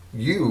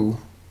you,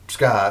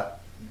 Scott,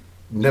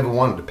 never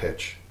wanted to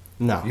pitch.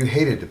 No. You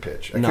hated to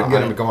pitch. I couldn't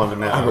get him to go on the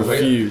mound. I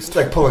refused. It's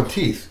like pulling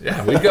teeth.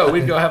 Yeah, we'd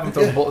go have him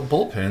throw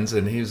bullpens,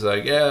 and he's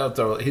like,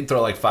 he'd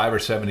throw like 5 or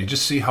 7. He'd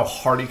just see how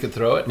hard he could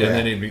throw it, and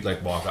then he'd be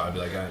like, walk out. I'd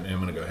be like, I'm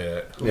going to go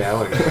hit. Yeah,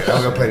 I'm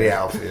going to play the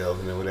outfield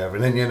and whatever.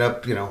 And then you end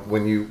up,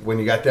 when you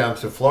got down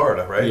to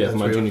Florida, right? Yeah,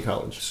 my junior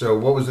college. So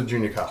what was the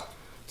junior college?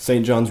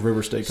 St. John's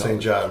River State College.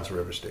 St. John's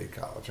River State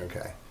College,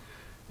 okay.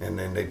 And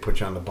then they put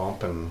you on the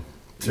bump and...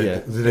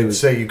 Did they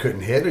say you couldn't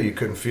hit or you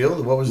couldn't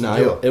field? What was the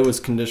deal? It was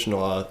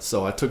conditional.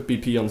 So I took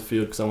BP on the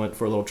field because I went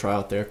for a little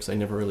tryout there because I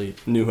never really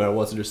knew who I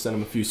was. I just sent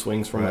him a few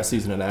swings from my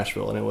season in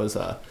Asheville. And it was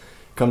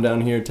come down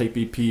here, take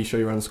BP, show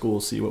you around the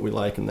school, see what we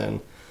like. And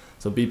then,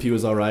 so BP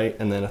was all right.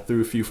 And then I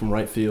threw a few from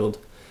right field.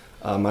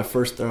 My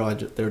first throw,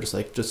 they were just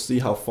like, just see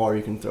how far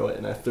you can throw it.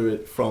 And I threw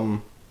it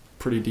from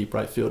pretty deep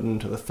right field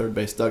into the third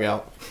base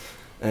dugout.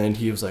 And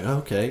he was like,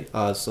 okay,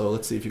 so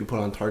let's see if you can put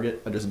it on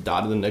target. I just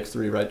dotted the next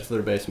 3 right to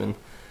third baseman.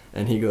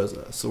 And he goes,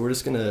 so we're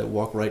just gonna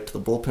walk right to the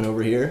bullpen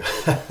over here,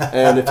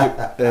 and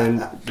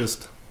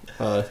just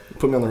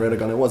put me on the radar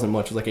gun. It wasn't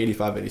much; it was like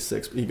 85,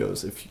 86. But he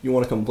goes, if you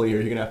want to come play here,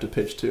 you're gonna have to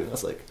pitch too. And I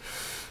was like,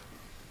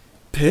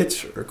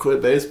 pitch or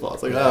quit baseball?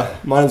 It's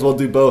like, might as well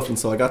do both. And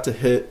so I got to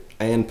hit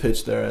and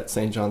pitch there at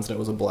St. John's, and it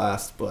was a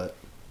blast. But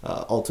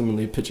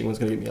ultimately, pitching was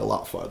gonna get me a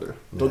lot farther.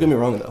 Don't get me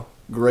wrong, though.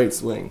 Great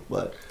swing,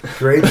 but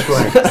great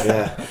swing.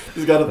 Yeah,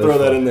 just got to throw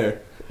that in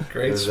there.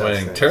 Great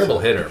swing. Terrible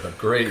hitter, but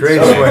great swing.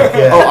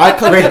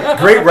 Yeah.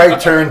 Great right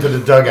turn to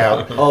the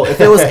dugout. Oh, if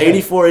it was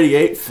 84,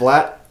 88,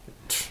 flat,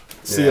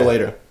 see you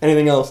later.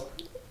 Anything else?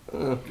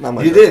 Not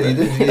my You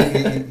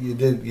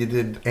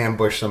did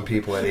ambush some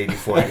people at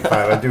 84,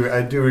 85.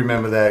 I do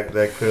remember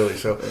that clearly.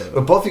 So,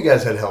 but both of you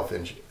guys had health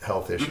issues.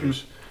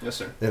 Mm-hmm. Yes,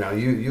 sir.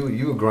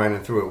 You were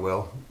grinding through it,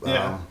 Will.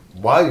 Yeah.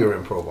 While you were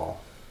in pro ball.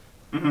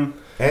 Mm-hmm.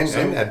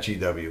 And at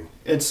GW.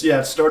 It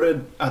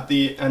started at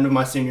the end of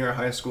my senior year of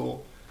high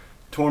school.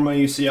 Tore my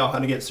UCL,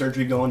 had to get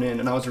surgery going in,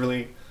 and I was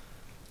really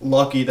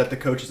lucky that the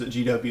coaches at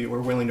GW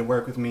were willing to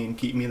work with me and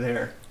keep me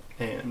there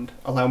and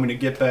allow me to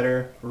get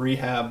better,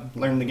 rehab,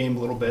 learn the game a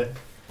little bit,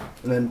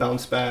 and then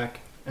bounce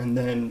back. And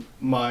then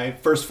my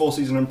first full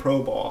season in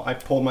pro ball, I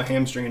pulled my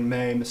hamstring in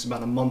May, missed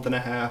about a month and a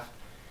half,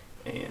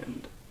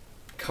 and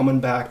coming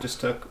back just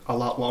took a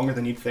lot longer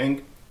than you'd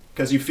think.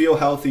 Because you feel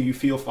healthy, you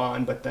feel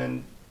fine, but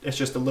then it's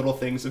just the little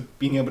things of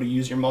being able to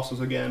use your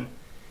muscles again.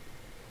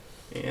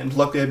 And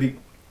luckily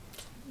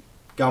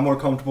got more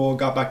comfortable,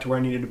 got back to where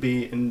I needed to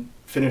be, and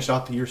finished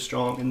out the year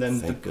strong. And then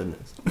Thank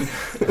goodness.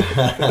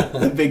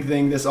 the big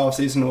thing this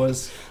offseason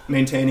was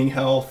maintaining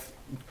health,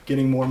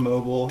 getting more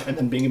mobile, and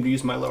then being able to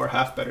use my lower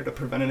half better to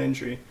prevent an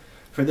injury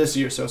for this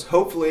year. So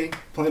hopefully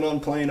plan on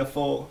playing a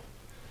full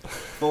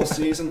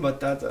season, but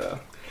that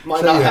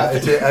might not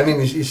happen. I mean,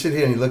 you sit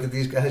here and you look at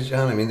these guys,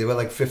 John. I mean, they were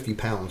like 50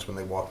 pounds when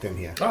they walked in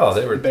here. Oh,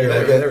 they were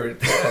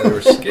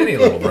skinny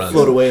little runs.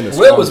 Float away in the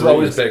Will was storm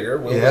always breeze. bigger.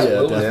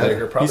 Will was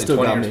bigger, probably He still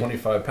 20 got or me.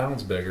 25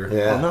 pounds bigger.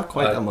 Yeah. Well, not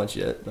quite that much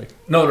yet. Like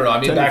No. I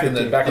mean, 10, back in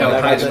 15. back in Yeah,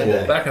 high back school. in the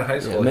day. Back in high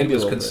school, he maybe a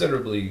was little bit.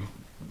 considerably.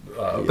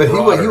 But he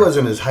broader.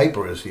 wasn't as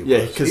hyper as he was.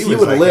 yeah, because he was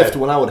would like lift that.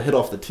 when I would hit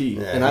off the tee,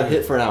 Yeah, and I'd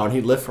hit for an hour, and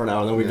he'd lift for an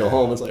hour, and then we'd go Yeah.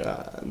 home. It's like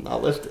I'm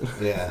not lifting.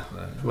 Yeah.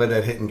 Where'd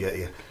that hit and get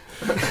you?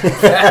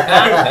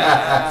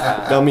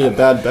 Got me a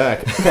bad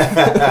back.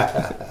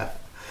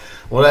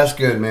 Well, that's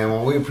good, man.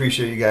 Well, we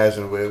appreciate you guys,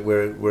 and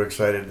we're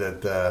excited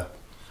that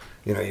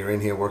you're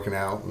in here working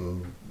out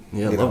and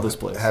Yeah, I love this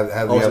place. Have the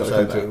Always gotta upside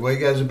come to back. it. Well, you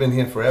guys have been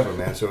here forever,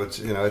 man. So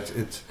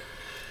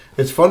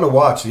it's fun to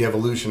watch the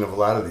evolution of a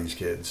lot of these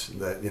kids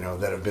that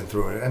that have been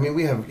through it. I mean,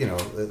 we have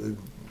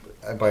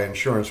I buy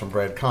insurance from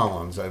Brad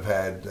Collins. I've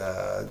had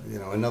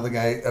another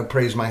guy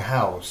appraise my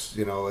house.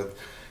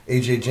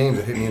 AJ James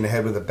that hit me in the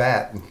head with a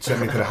bat and sent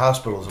me to the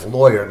hospital as a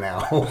lawyer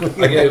now.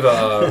 I gave.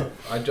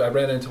 I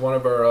ran into one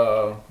of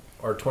our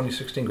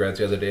 2016 grads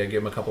the other day. I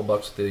gave him a couple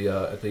bucks at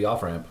the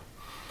off ramp.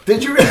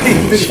 Did you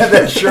really? Did you have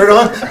that shirt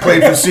on?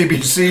 Played for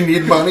CBC,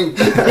 need money.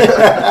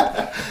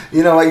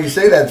 You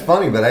say that's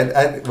funny, but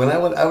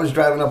I was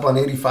driving up on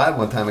 85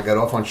 one time. I got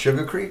off on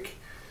Sugar Creek,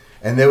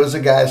 and there was a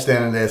guy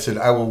standing there that said,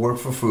 "I will work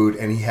for food,"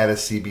 and he had a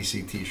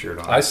CBC T-shirt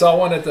on. I saw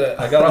one I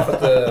got off at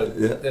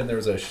the, and there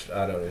was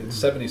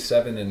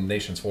 77 in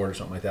Nations Ford or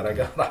something like that. I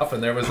got off,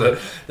 and there was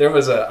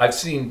a. I've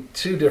seen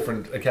two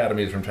different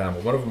academies from town,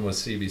 but one of them was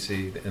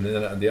CBC, and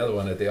then the other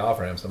one at the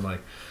off ramps. I'm like.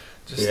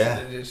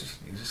 You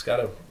just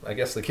gotta. I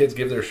guess the kids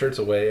give their shirts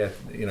away.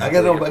 I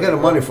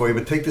got money for you,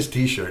 but take this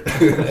T-shirt.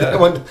 That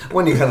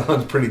one you got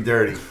on's pretty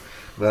dirty.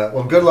 But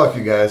good luck,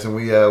 you guys, and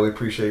we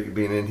appreciate you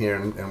being in here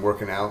and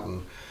working out.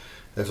 And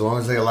as long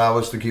as they allow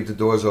us to keep the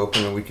doors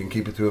open and we can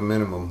keep it to a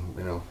minimum,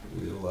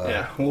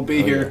 we'll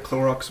be here.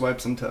 Clorox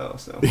wipes in tow.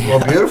 So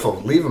well,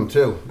 beautiful. Leave them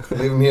too.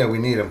 Leave them here. We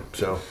need them.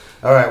 So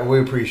all right. Well, we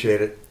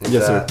appreciate it. And,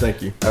 Yes, sir.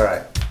 Thank you. All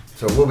right.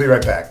 So we'll be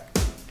right back.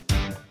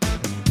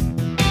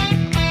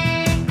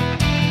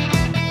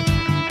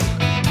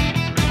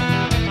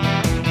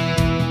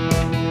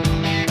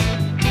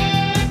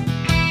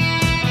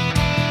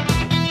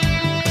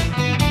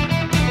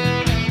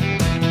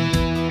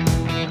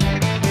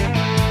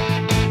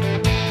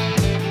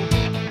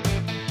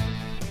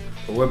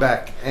 We're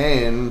back,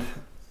 and do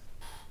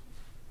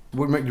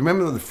you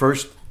remember the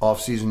first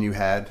off season you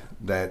had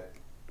that?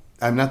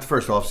 I'm not the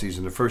first off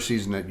season. The first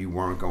season that you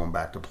weren't going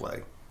back to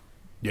play.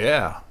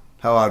 Yeah.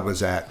 How odd was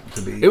that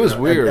to be? It was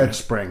weird. At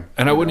spring,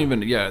 and I wouldn't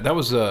even. Yeah, that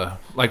was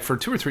like for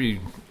 2 or 3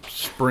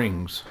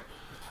 springs,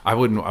 I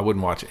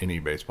wouldn't watch any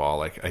baseball.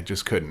 Like I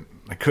just couldn't.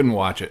 I couldn't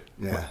watch it.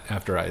 Yeah.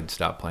 After I had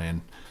stopped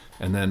playing,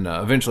 and then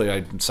eventually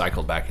I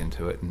cycled back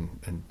into it,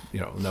 and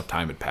enough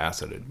time had passed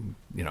that it.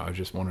 I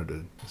just wanted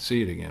to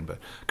see it again, but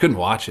couldn't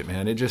watch it,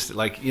 man. It just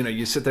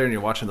you sit there and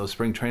you're watching those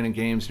spring training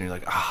games, and you're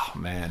like, oh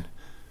man,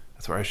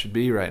 that's where I should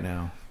be right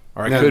now,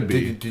 or I could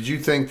be. Did you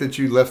think that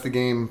you left the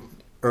game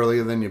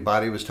earlier than your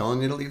body was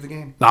telling you to leave the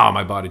game? No,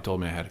 my body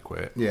told me I had to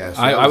quit. Yeah,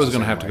 so I was the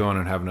going to same have to way. go in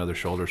and have another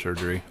shoulder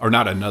surgery, or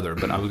not another,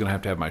 but I was going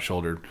to have my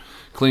shoulder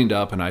cleaned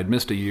up, and I'd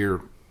missed a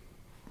year.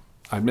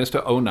 I'd missed a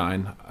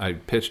 2009. I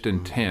pitched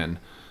in 10,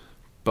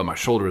 but my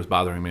shoulder was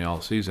bothering me all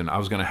season. I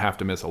was going to have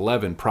to miss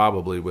 11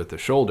 probably with the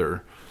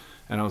shoulder,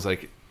 and I was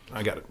like,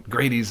 I got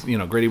Grady's.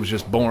 Grady was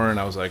just born.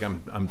 I was like,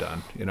 I'm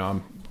done.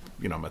 I'm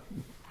a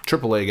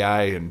AAA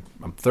guy, and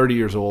I'm 30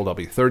 years old. I'll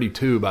be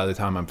 32 by the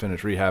time I'm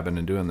finished rehabbing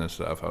and doing this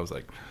stuff. I was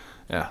like,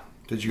 yeah.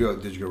 Did you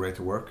go right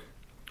to work?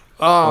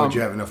 Or did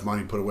you have enough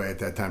money put away at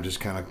that time, just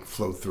kind of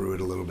float through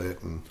it a little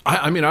bit? And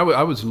I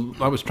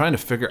was trying to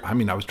figure. I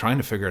was trying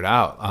to figure it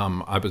out.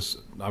 I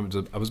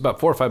was about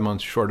 4 or 5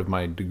 months short of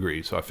my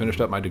degree, so I finished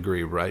up my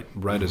degree right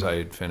as I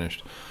had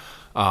finished.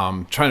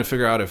 Trying to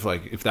figure out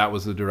if that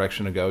was the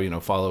direction to go.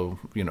 Follow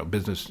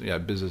business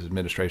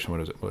administration.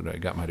 What I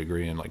got my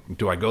degree in.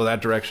 Do I go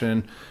that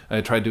direction?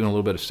 I tried doing a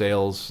little bit of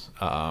sales.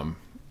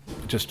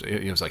 just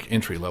it was like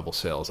entry level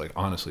sales, like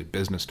honestly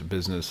business to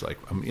business, like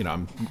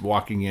I'm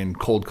walking in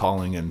cold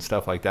calling and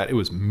stuff like that. It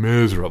was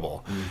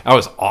miserable. I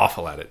was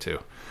awful at it too.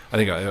 I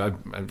think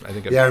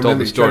I told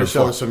the story.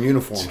 Selling some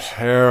uniforms.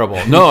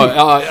 Terrible. No,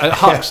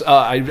 Huck's.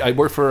 I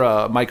worked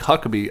for Mike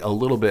Huckabee a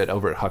little bit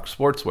over at Huck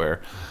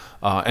Sportswear,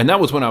 and that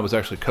was when I was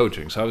actually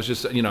coaching. So I was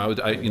just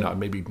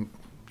maybe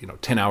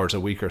 10 hours a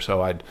week or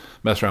so, I'd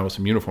mess around with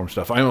some uniform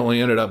stuff. I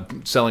only ended up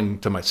selling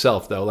to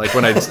myself though. Like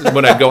when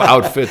I'd go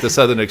outfit the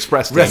Southern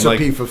Express team,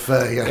 recipe for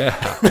failure.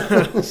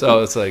 Yeah.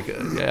 So it's like,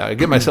 I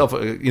give myself,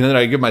 then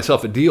I give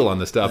myself a deal on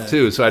the stuff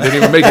too. So I didn't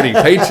even make any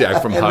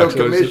paycheck from Huck.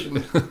 No So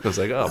I was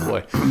like, oh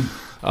boy.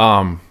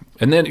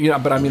 And then,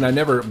 but I mean, I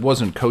never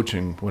wasn't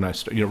coaching when I,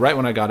 right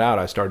when I got out,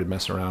 I started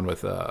messing around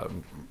with,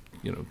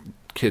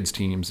 kids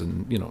teams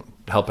and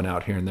helping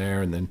out here and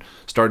there, and then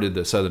started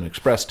the Southern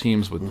Express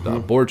teams with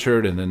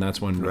Borchard, and then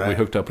that's when we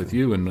hooked up with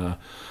you, and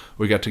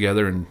we got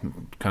together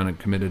and kind of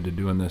committed to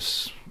doing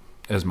this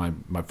as my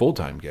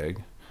full-time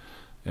gig.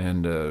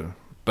 And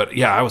but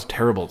yeah, I was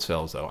terrible at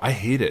sales though. I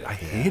hated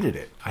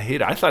it.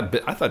 I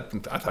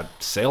thought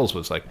sales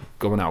was like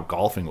going out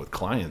golfing with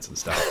clients and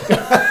stuff.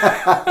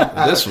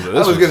 I was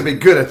going to be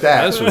good at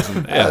that.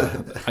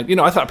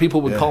 I thought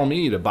people would call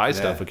me to buy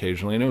stuff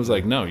occasionally, and it was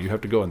like, no, you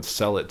have to go and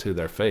sell it to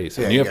their face,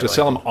 and you have to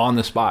sell them on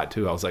the spot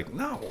too. I was like,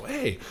 no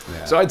way.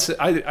 Yeah. So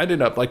I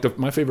ended up like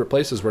my favorite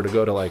places were to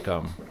go to like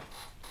I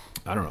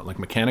don't know, like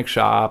mechanic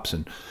shops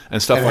and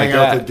stuff and like hang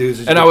out that. With the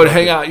dudes and I would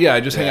hang out,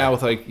 hang out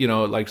with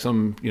like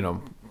some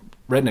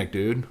redneck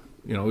dude.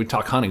 We'd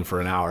talk hunting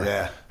for an hour.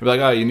 Yeah. I'd be like,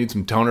 oh, you need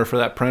some toner for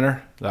that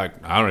printer? Like,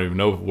 I don't even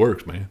know if it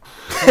works, man.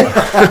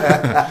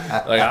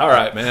 Like, all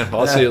right, man.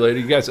 Well, I'll see you later.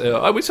 You guys,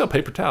 we sell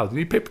paper towels. You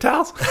need paper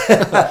towels?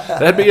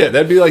 That'd be it.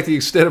 That'd be like the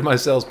extent of my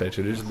sales pitch.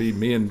 It'd just be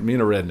me and a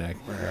redneck.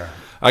 Yeah.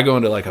 I go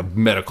into like a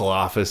medical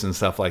office and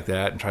stuff like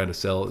that and trying to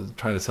sell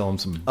them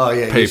some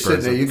papers. You're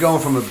sitting there. You're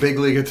going from a big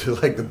leaguer to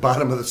like the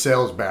bottom of the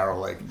sales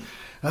barrel. Like,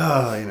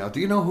 do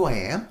you know who I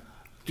am?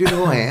 Do you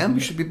know who I am? You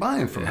should be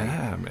buying from me.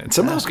 Yeah, man.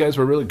 Some of those guys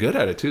were really good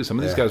at it too. Some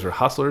of these guys were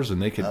hustlers,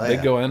 and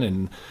they'd go in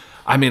and,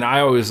 I mean,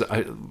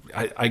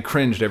 I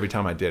cringed every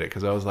time I did it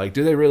because I was like,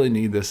 do they really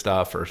need this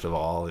stuff? First of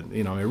all, and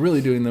am I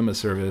really doing them a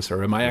service,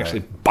 or am I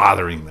actually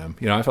bothering them?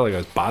 I felt like I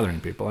was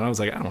bothering people, and I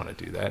was like, I don't want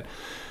to do that.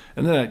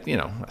 And then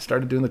I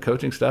started doing the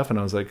coaching stuff, and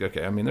I was like,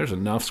 okay, I mean, there's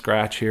enough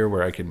scratch here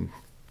where I can,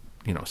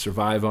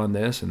 survive on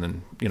this. And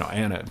then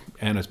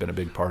Anna's been a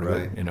big part of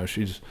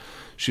it.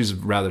 She's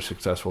rather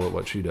successful at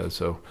what she does,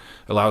 so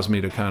it allows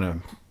me to kind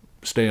of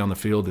stay on the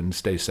field and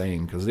stay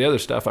sane. Because the other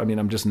stuff, I mean,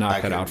 I'm just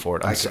not cut out for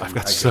it. I've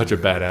got such a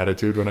bad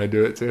attitude when I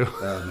do it too.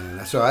 Oh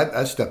man! So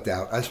I stepped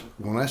out.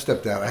 When I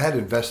stepped out, I had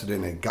invested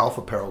in a golf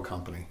apparel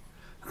company.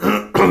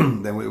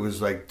 Then it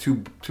was like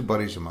two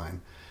buddies of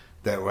mine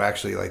that were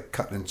actually like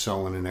cutting and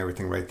sewing and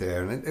everything right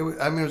there. And it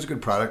was a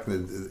good product.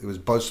 It was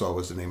Buzzsaw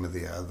was the name of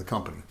the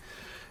company.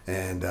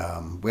 And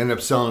we ended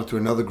up selling it to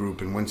another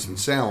group in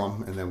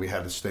Winston-Salem, and then we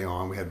had to stay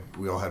on.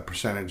 We all had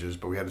percentages,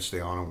 but we had to stay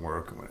on and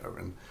work and whatever.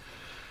 And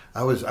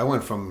I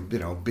went from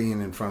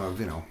being in front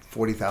of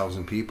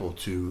 40,000 people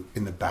to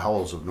in the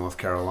bowels of North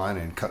Carolina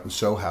and cutting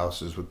sew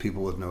houses with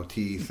people with no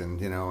teeth, and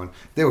and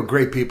they were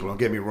great people. Don't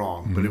get me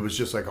wrong, but it was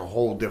just like a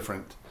whole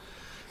different.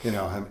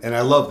 And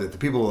I loved it. The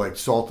people were like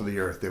salt of the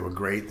earth. They were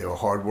great. They were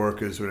hard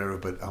workers, whatever.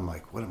 But I'm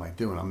like, what am I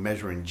doing? I'm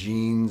measuring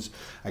jeans.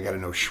 I got to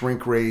know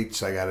shrink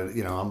rates. I got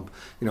to,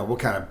 what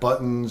kind of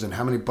buttons and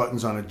how many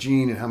buttons on a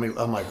jean and how many.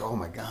 I'm like, oh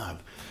my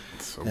God.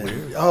 It's so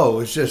weird.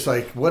 Oh, it's just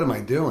like, what am I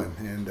doing?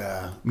 And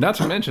not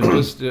to mention,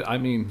 just I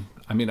mean,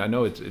 I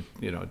know it's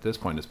at this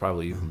point it's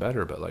probably even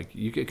better, but like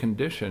you get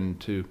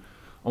conditioned to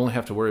only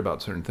have to worry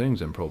about certain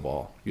things in pro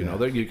ball.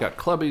 You've got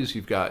clubbies,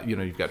 you've got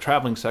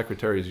traveling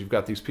secretaries, you've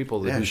got these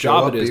people whose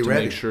job it is to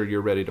make sure you're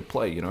ready to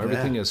play.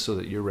 Everything is so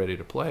that you're ready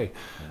to play.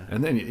 Yeah.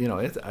 And then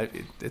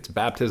it's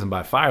baptism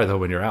by fire though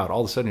when you're out. All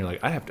of a sudden you're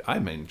like,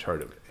 I'm in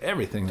charge of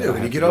everything. Dude,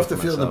 when you get off the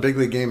field in the big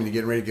league game and you're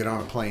getting ready to get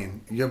on a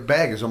plane, your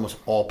bag is almost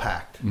all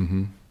packed.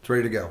 Mm-hmm. It's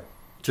ready to go,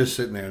 just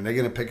sitting there, and they're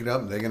going to pick it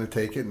up and they're going to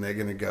take it and they're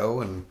going to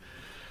go and.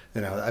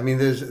 I mean,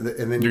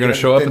 and then you're going to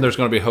show up and there's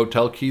going to be a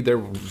hotel key. They're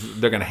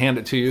going to hand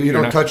it to you. You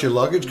don't touch your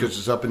luggage because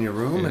it's up in your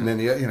room, and then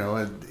you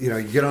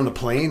get on the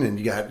plane and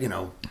you got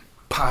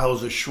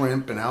piles of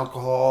shrimp and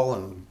alcohol,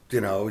 and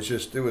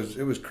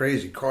it was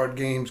crazy. Card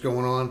games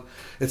going on.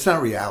 It's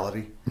not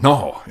reality.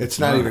 No, it's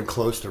not even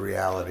close to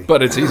reality.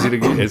 But it's easy to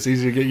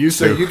get used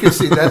to. So you can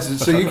see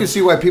you can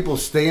see why people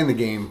stay in the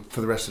game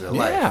for the rest of their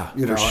life.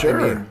 Yeah, for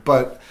sure.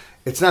 But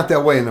it's not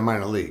that way in the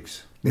minor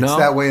leagues. It's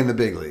that way in the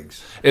big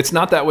leagues. It's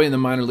not that way in the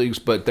minor leagues,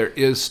 but there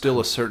is still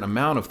a certain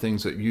amount of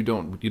things that you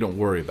don't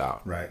worry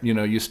about. Right.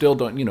 You still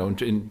don't.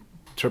 In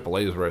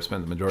AAA is where I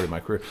spent the majority of my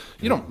career.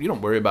 You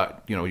don't worry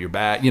about your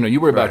bag.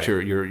 You worry about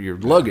your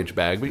luggage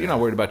bag, but you're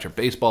not worried about your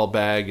baseball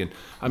bag. And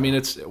I mean,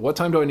 it's what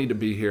time do I need to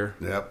be here?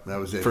 Yep, that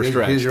was it. For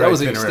stretch. That was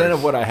the extent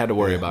of what I had to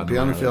worry about. Be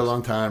on the field a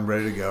long time,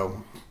 ready to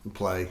go and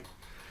play.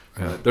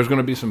 Yeah. There's going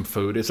to be some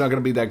food. It's not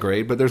going to be that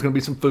great, but there's going to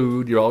be some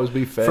food. You'll always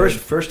be fed.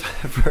 First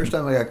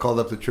time I got called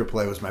up to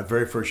AAA was my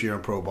very first year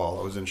in pro ball.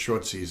 I was in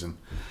short season,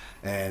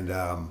 and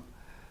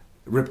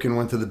Ripken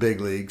went to the big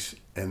leagues,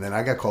 and then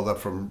I got called up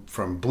from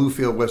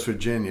Bluefield, West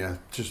Virginia.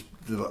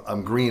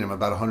 I'm green. I'm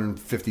about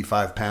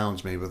 155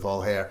 pounds, maybe, with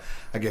all hair.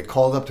 I get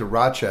called up to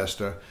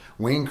Rochester.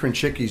 Wayne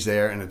Krenchicki's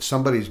there, and it's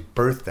somebody's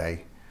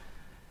birthday,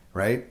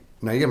 right?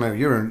 Now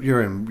you're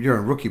in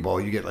rookie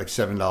ball. You get like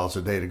 $7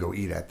 a day to go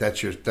eat at.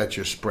 That's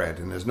your spread,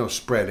 and there's no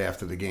spread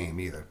after the game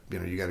either.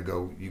 You got to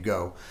go. You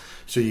go.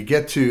 So I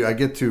get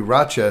to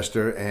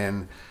Rochester,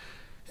 and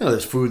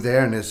there's food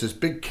there, and there's this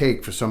big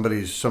cake for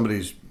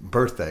somebody's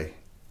birthday,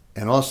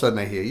 and all of a sudden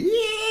I hear yeah,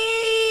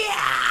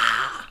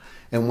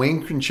 and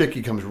Wayne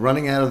Krenchicki comes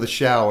running out of the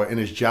shower in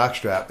his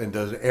jockstrap and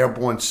does an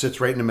airborne,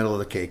 sits right in the middle of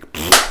the cake.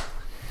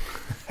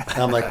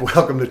 I'm like,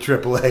 welcome to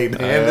AAA,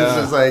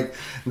 man.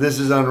 This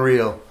is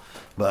unreal.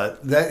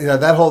 But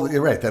that whole,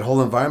 you're right, that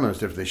whole environment was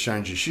different. They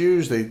shined your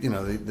shoes, they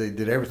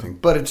did everything.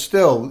 But it's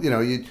still,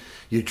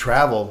 you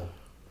travel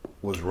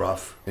was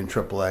rough in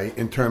AAA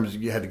in terms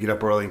of you had to get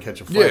up early and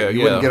catch a flight.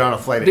 You wouldn't get on a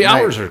flight at night.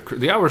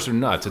 The hours are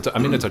nuts.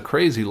 It's a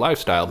crazy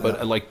lifestyle,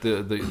 but like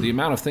the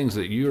amount of things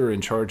that you're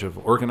in charge of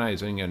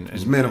organizing and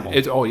it's minimal.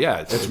 It's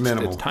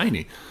minimal. It's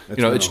tiny.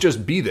 It's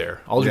just be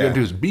there. All you got to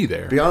do is be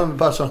there. Be on the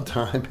bus on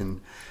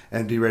time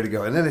and be ready to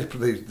go. And then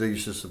they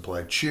used to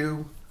supply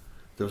chew.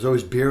 There was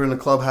always beer in the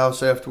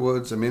clubhouse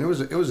afterwards. I mean, it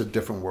was a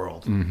different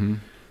world. Mm-hmm.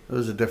 It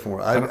was a different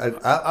world.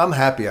 I'm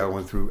happy I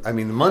went through. I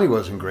mean, the money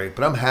wasn't great,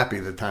 but I'm happy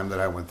the time that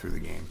I went through the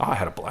game. Oh, I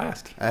had a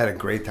blast. I had a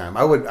great time.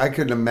 I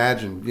couldn't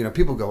imagine.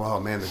 People go,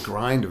 "Oh man, the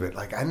grind of it."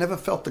 Like I never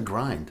felt the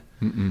grind.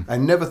 Mm-mm. I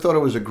never thought it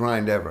was a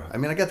grind ever. I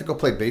mean, I got to go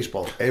play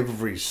baseball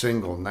every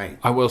single night.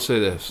 I will say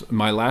this: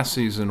 my last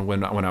season,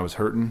 when I was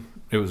hurting,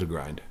 it was a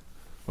grind.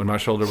 When my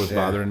shoulder was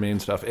bothering me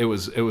and stuff, it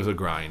was a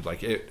grind.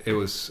 Like it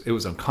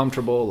was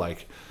uncomfortable.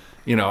 Like.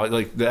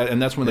 Like that, and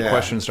that's when the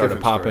questions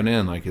started popping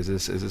in. Like, is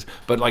this?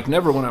 But like,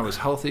 never when I was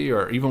healthy,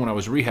 or even when I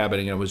was rehabbing,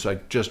 and it was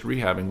like just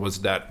rehabbing,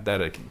 was that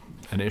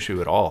an issue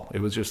at all?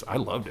 It was just I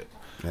loved it.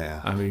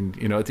 Yeah. I mean,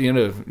 at the end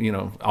of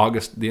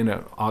August, the end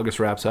of August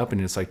wraps up, and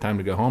it's like time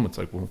to go home. It's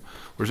like, well,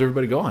 where's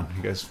everybody going?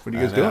 You guys, what are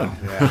you guys doing?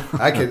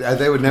 Yeah.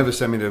 They would never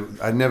send me to.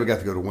 I never got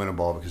to go to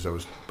Winnable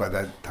because by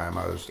that time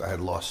I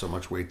had lost so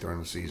much weight during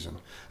the season.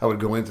 I would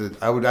go into.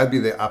 I'd be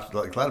the opposite.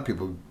 Like a lot of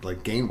people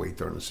like gain weight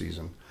during the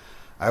season.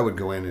 I would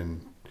go in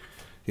and,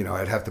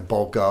 I'd have to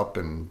bulk up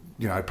and,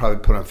 I'd probably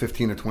put on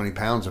 15 or 20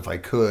 pounds if I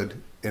could,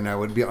 and I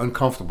would be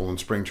uncomfortable in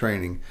spring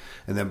training.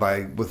 And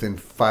then within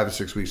 5 or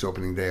 6 weeks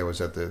opening day, I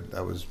was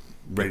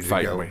ready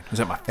to go. Weight. I was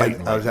at my fighting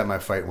weight. I was at my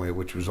fighting weight,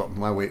 which was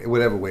my weight,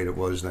 whatever weight it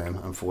was then,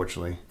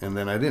 unfortunately. And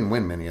then I didn't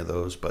win many of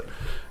those, but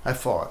I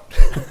fought.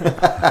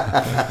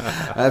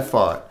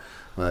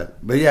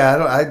 But yeah,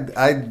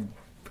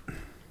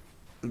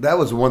 that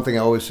was one thing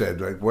I always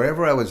said, like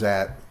wherever I was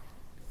at,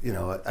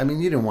 I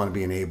mean, you didn't want to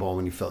be in A-ball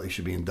when you felt you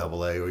should be in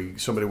AA, or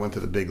somebody went to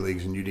the big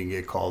leagues and you didn't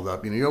get called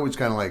up. You're always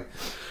kind of like,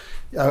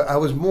 I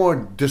was more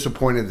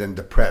disappointed than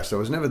depressed. I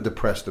was never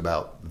depressed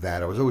about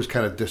that. I was always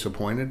kind of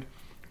disappointed.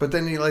 But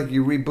then you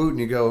reboot and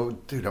you go,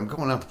 dude, I'm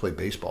going out to play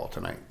baseball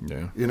tonight.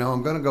 Yeah.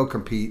 I'm going to go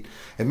compete.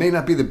 It may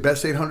not be the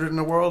best 800 in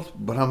the world,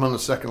 but I'm on the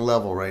second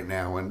level right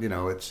now, and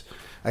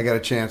I got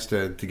a chance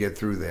to get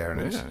through there,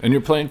 and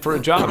you're playing for a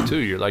job too.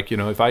 You're like,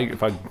 if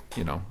I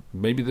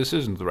maybe this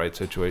isn't the right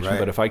situation,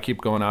 but if I keep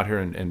going out here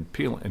and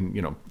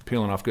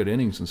peeling off good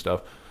innings and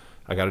stuff,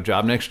 I got a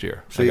job next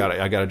year.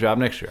 I got a job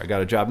next year. I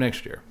got a job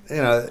next year.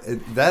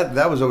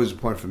 That was always a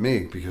point for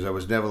me because I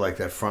was never like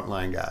that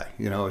frontline guy.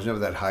 I was never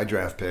that high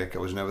draft pick. I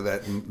was never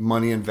that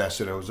money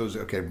invested. I was always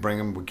bring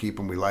them, we keep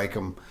them, we like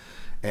them,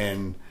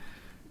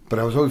 But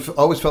I was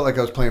always felt like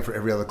I was playing for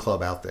every other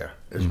club out there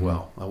as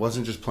well. I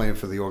wasn't just playing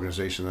for the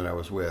organization that I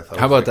was with.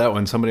 How about that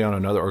when somebody on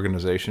another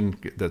organization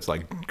that's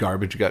like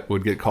garbage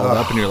would get called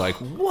up and you're like,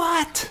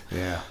 what?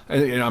 Yeah.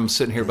 And I'm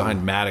sitting here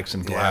behind Maddox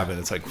and Glavine.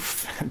 It's like,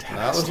 fantastic.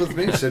 That was with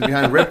me, sitting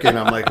behind Ripken.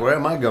 I'm like, where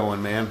am I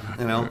going, man?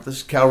 This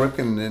is Cal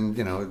Ripken, and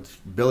it's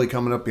Billy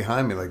coming up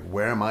behind me. Like,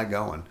 where am I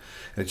going?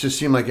 And it just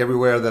seemed like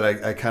everywhere that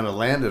I kind of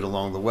landed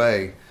along the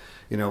way.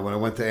 When I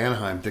went to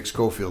Anaheim, Dick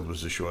Schofield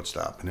was the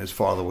shortstop, and his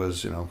father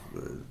was,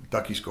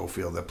 Ducky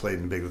Schofield that played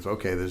in the big leagues.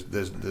 Okay,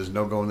 there's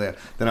no going there.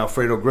 Then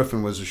Alfredo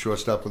Griffin was the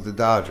shortstop with the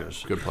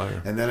Dodgers. Good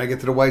player. And then I get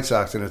to the White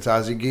Sox, and it's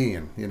Ozzie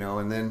Guillen,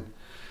 and then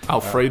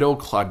Alfredo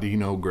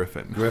Claudino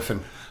Griffin.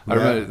 I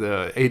remember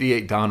the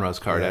 '88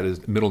 Donruss card had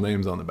his middle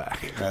names on the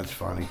back. That's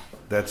funny.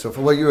 That's so.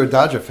 Well, you're a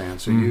Dodger fan,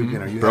 so you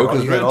broke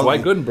his wrist.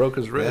 Dwight Gooden brook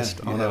his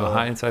wrist on a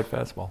high inside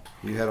fastball.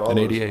 You had all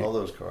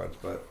those cards,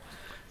 but.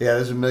 Yeah,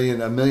 there's a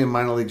million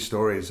minor league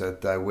stories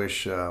that I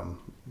wish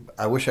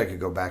I could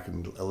go back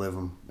and live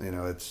them.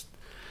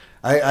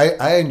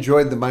 I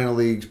enjoyed the minor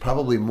leagues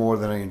probably more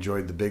than I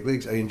enjoyed the big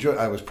leagues. I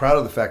was proud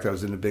of the fact that I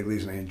was in the big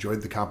leagues and I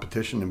enjoyed the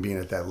competition and being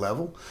at that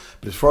level.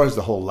 But as far as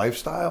the whole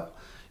lifestyle,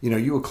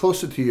 you were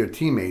closer to your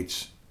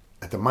teammates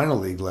at the minor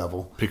league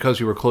level because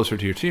you were closer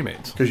to your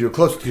teammates. Because you were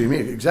closer to your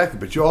teammates, exactly.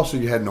 But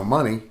you had no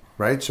money.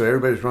 Right, so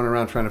everybody's running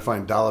around trying to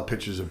find dollar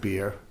pitchers of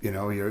beer.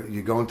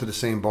 You're going to the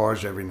same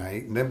bars every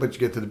night, but you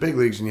get to the big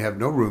leagues and you have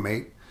no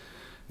roommate.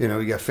 You know,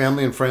 you got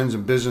family and friends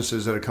and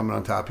businesses that are coming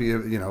on top of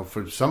you. You know,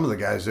 for some of the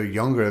guys, they're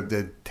younger.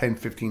 They're 10,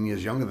 15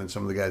 years younger than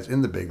some of the guys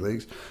in the big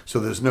leagues. So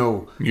there's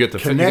no You get the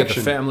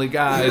connection. family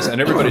guys, and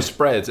everybody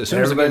spreads. As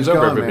soon as the game's over,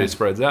 Everybody's gone, everybody man.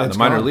 spreads out. In It's the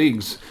minor gone.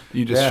 leagues,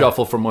 you just Yeah.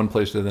 shuffle from one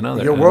place to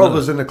another. Your and world another.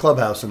 was in the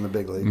clubhouse in the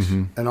big leagues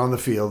and on the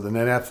field, and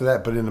then after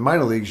that. But in the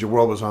minor leagues, your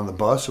world was on the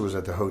bus. It was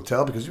at the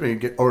hotel because you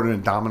get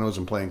ordering Domino's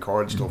and playing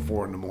cards till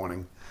 4 in the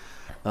morning.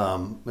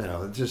 You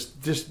know,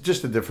 just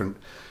a different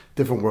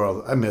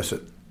world. I miss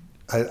it.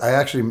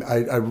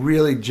 I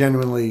really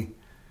genuinely,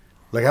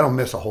 like, I don't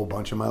miss a whole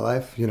bunch of my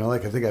life. You know,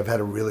 like, I think I've had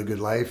a really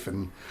good life,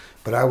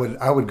 but I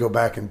would go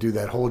back and do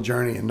that whole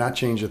journey and not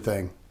change a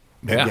thing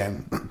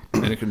again.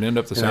 And it could end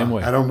up the You same know,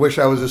 way. I don't wish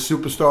I was a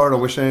superstar. I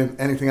don't wish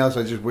anything else.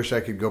 I just wish I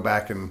could go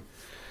back and,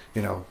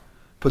 you know,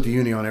 put the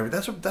uni on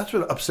everything. That's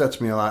what upsets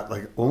me a lot.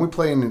 Like, when we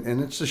play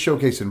and it's a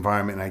showcase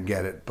environment, and I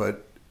get it,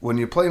 but when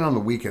you're playing on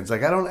the weekends,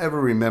 like, I don't ever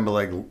remember,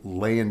 like,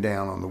 laying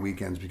down on the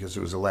weekends because it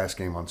was the last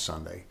game on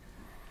Sunday.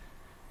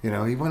 You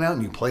know, you went out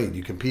and you played,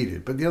 you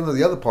competed. But the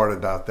other part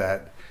about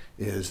that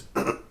is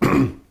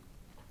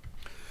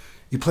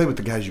you play with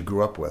the guys you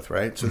grew up with,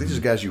 right? So these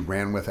are guys you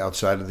ran with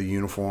outside of the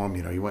uniform.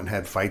 You know, you went and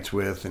had fights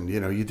with, and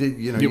you did.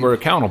 You were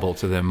accountable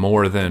to them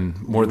more than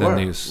were,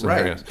 these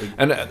scenarios. right.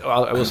 And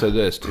I will say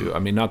this too. I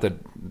mean, not that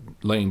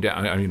laying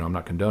down. I'm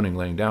not condoning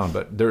laying down,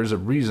 but there is a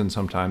reason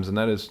sometimes, and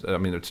that is, I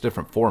mean, it's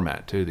different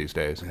format too these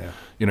days. Yeah.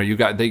 You know, you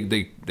got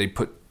they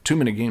put too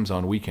many games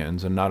on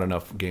weekends and not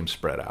enough games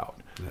spread out.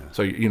 Yeah.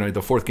 So you know,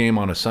 the fourth game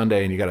on a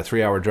Sunday, and you got a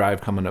 3-hour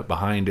drive coming up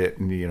behind it,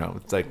 and you know,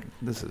 it's like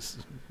this is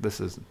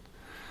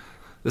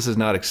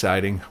not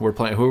exciting. We're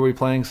playing. Who are we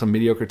playing? Some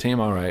mediocre team.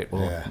 All right.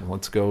 Well,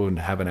 let's go and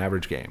have an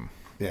average game.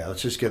 Yeah,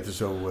 let's just get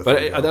this over with.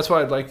 But that's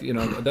why I'd like, you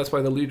know, that's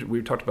why the Legion.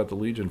 We talked about the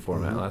Legion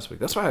format last week.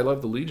 That's why I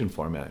love the Legion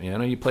format. You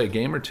know, you play a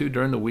game or two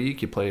during the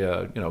week. You play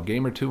a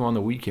game or two on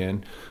the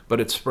weekend, but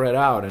it's spread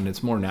out and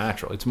it's more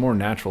natural. It's more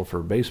natural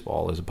for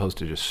baseball as opposed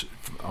to just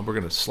we're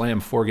going to slam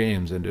 4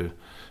 games into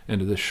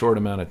this short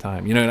amount of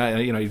time. You know,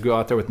 and you go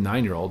out there with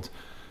 9-year-olds.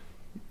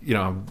 You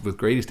know, with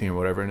Grady's team or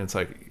whatever, and it's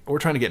like we're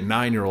trying to get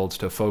 9-year-olds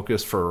to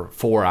focus for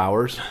 4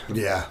 hours.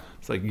 Yeah.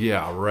 It's like,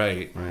 yeah,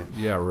 right.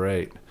 Yeah,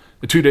 right.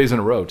 2 days in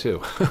a row too.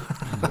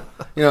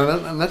 You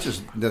know, not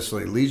just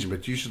necessarily Legion,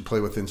 but you should play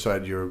with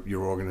inside your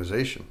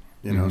organization.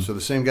 You know, so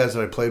the same guys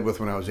that I played with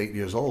when I was 8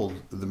 years old,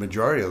 the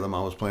majority of them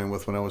I was playing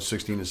with when I was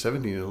 16 and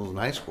 17 years old in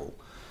high school.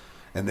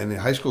 And then the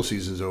high school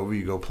season's over,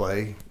 you go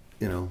play.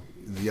 You know,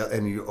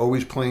 and you're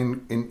always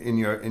playing in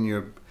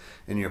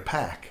your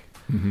pack.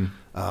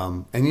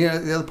 Mm-hmm. And yeah,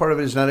 the other part of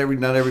it is not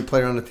every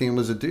player on the team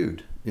was a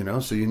dude. You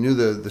know, so you knew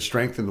the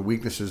strength and the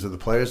weaknesses of the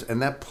players,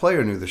 and that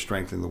player knew the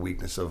strength and the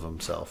weakness of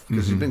himself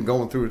because he's been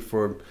going through it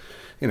for,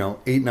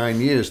 8-9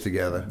 years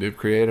together. They've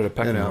created a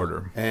pecking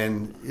order,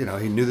 and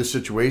he knew the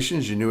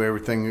situations. You knew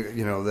everything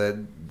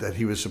that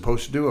he was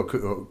supposed to do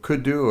or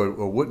could do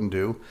or wouldn't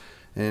do,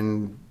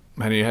 and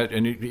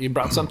he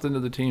brought something to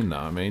the team though.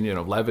 I mean,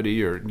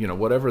 levity or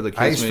whatever the case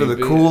ice may for the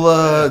be.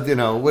 cooler,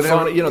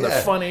 whatever. Funny,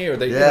 the funny or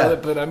they. Yeah.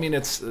 But I mean,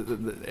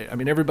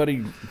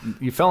 everybody.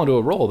 You fell into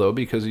a role though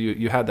because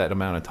you had that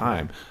amount of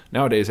time.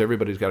 Nowadays,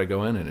 everybody's got to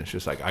go in, and it's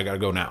just like I got to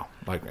go now.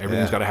 Like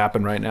everything's got to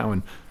happen right now,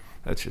 and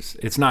that's just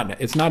it's not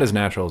as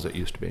natural as it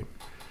used to be.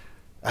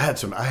 I had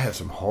some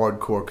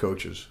hardcore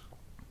coaches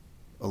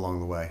along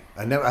the way.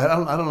 I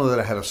don't know that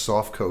I had a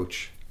soft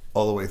coach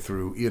all the way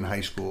through in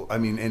high school. I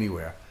mean,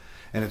 anywhere.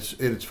 And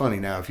it's funny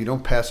now, if you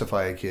don't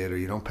pacify a kid or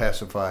you don't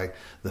pacify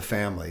the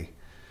family,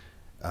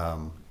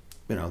 they're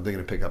going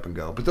to pick up and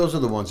go. But those are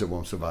the ones that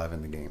won't survive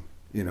in the game.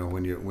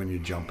 When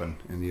you're jumping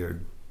and you're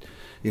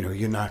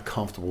not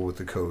comfortable with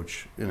the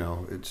coach.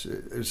 It's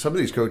some of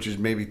these coaches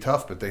may be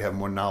tough, but they have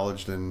more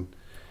knowledge than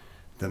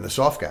the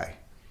soft guy.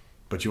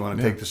 But you want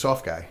to take the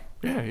soft guy.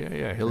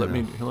 Yeah. He'll let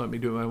me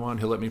do what I want.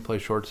 He'll let me play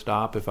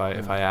shortstop if I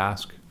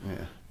ask.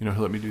 Yeah. He'll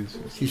let me do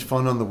this. He's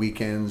fun on the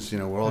weekends.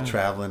 We're all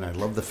traveling. I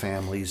love the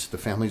families. The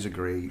families are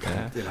great.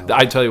 Yeah.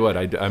 I tell you what,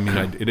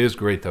 it is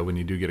great though when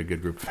you do get a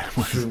good group of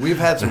families. We've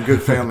had some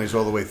good families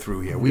all the way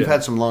through here. We've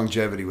had some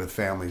longevity with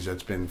families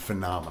that's been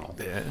phenomenal.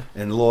 Yeah.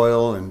 And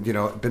loyal, and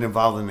been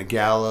involved in the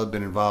gala,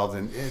 been involved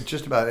in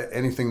just about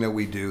anything that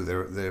we do.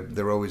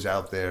 They're always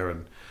out there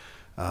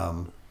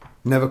and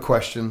never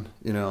question.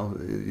 You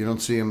don't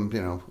see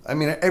them. I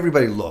mean,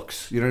 everybody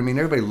looks. You know what I mean?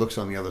 Everybody looks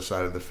on the other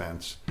side of the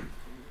fence.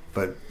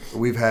 But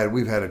we've had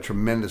a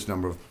tremendous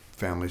number of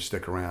families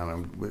stick around,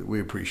 and we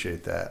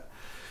appreciate that.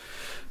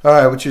 All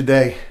right, what's your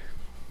day?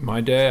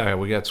 My day,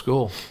 we got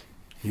school.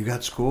 You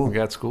got school? We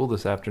got school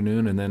this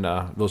afternoon, and then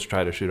we'll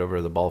try to shoot over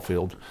to the ball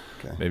field.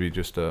 Okay. Maybe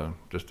just to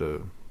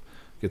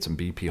get some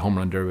BP home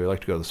run derby. We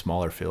like to go to the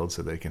smaller fields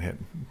so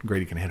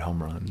Grady can hit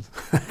home runs.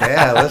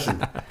 Yeah,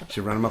 listen,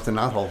 should run him up the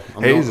knot hole.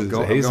 Hayes is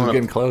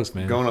getting close,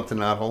 man. Going up the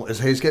knot hole. Is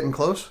Hayes getting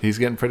close? He's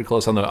getting pretty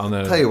close on the. I'll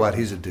tell you what,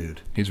 he's a dude.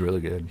 He's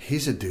really good.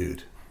 He's a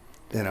dude.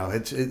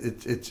 It's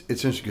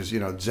interesting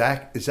because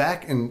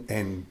Zach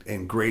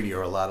and Grady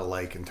are a lot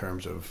alike in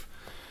terms of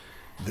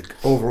the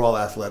overall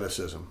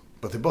athleticism,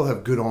 but they both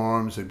have good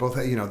arms. They both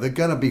have, they're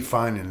gonna be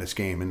fine in this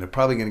game, and they're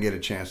probably gonna get a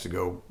chance to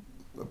go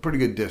a pretty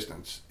good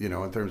distance,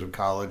 in terms of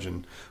college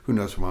and who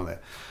knows from all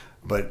that.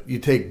 But you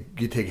take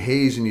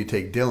Hayes and you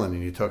take Dylan,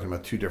 and you're talking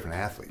about two different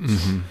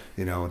athletes,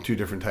 and two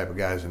different type of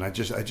guys. And I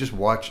just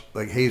watched,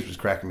 like, Hayes was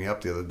cracking me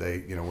up the other day,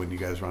 when you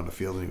guys were on the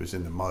field and he was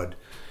in the mud,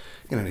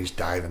 and he's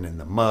diving in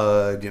the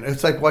mud.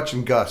 It's like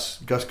watching Gus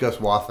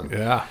Wathen.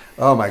 Yeah.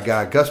 Oh my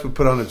God, Gus would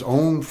put on his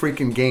own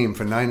freaking game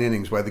for 9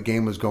 innings while the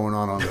game was going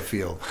on the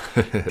field.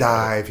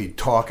 Dive, he'd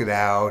talk it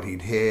out,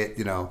 he'd hit,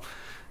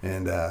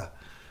 and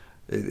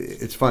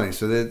it's funny.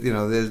 So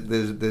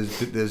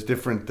there's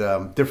different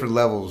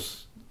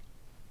levels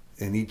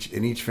in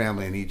each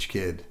family and each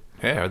kid.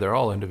 Yeah, they're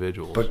all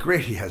individuals. But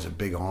Grady has a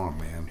big arm,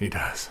 man. He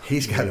does.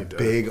 He's got a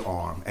big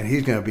arm, and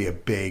he's going to be a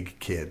big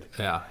kid.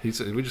 Yeah, we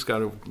just got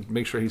to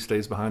make sure he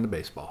stays behind the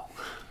baseball.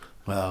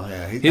 Well,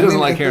 yeah. He doesn't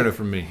like hearing it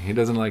from me. He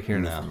doesn't like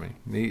hearing it from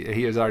me.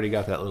 He has already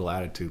got that little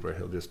attitude where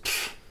he'll just...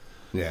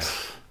 Yeah.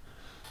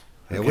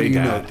 Okay, what do you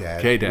know, Dad?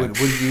 Okay, Dad. What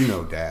do you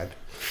know, Dad?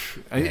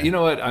 You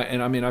know what?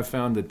 I've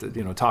found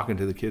that, talking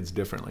to the kids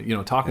differently,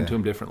 talking to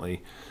them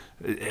differently,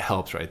 it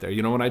helps right there.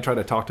 When I try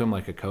to talk to them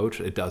like a coach,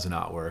 it does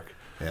not work.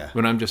 Yeah.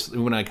 When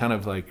I kind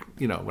of like,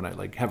 when I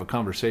like have a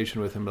conversation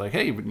with him, like,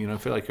 hey, I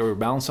feel like we're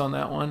balanced on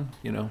that one,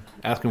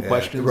 ask him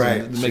questions,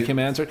 right. and make him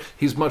answer.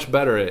 He's much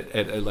better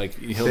at like,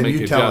 he'll Then make you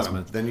the tell him.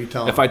 adjustments. Then you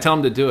tell him. If I tell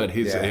him to do it,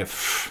 he's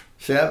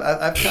See,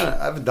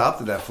 I've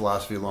adopted that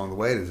philosophy along the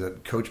way, is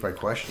that coach by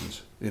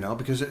questions,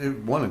 because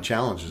it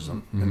challenges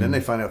them, and then they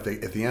find out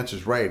if the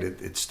answer's right,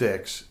 it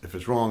sticks. If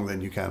it's wrong,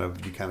 then you kind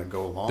of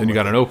go along. Then you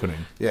got an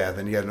opening. Yeah,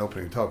 then you got an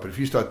opening to talk. But if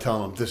you start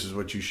telling them this is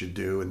what you should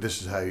do and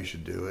this is how you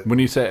should do it, when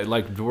you say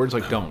like the words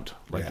like don't,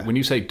 when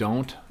you say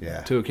don't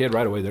to a kid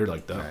right away, they're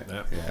like,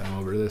 I'm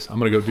over this. I'm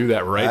gonna go do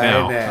that right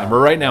now.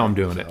 Right now I'm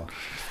doing it.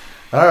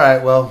 All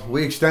right. Well,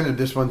 we extended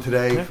this one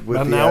today with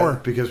about an hour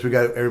because we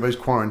got everybody's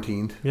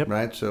quarantined, Yep.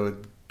 right? So it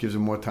gives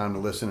them more time to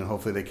listen, and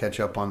hopefully they catch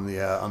up on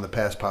the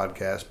past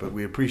podcast. But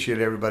we appreciate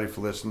everybody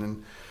for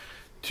listening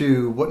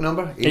to what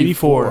number?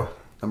 84.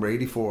 Number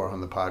 84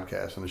 on the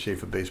podcast on the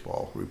Schaefer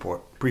Baseball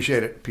Report.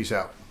 Appreciate it. Peace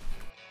out.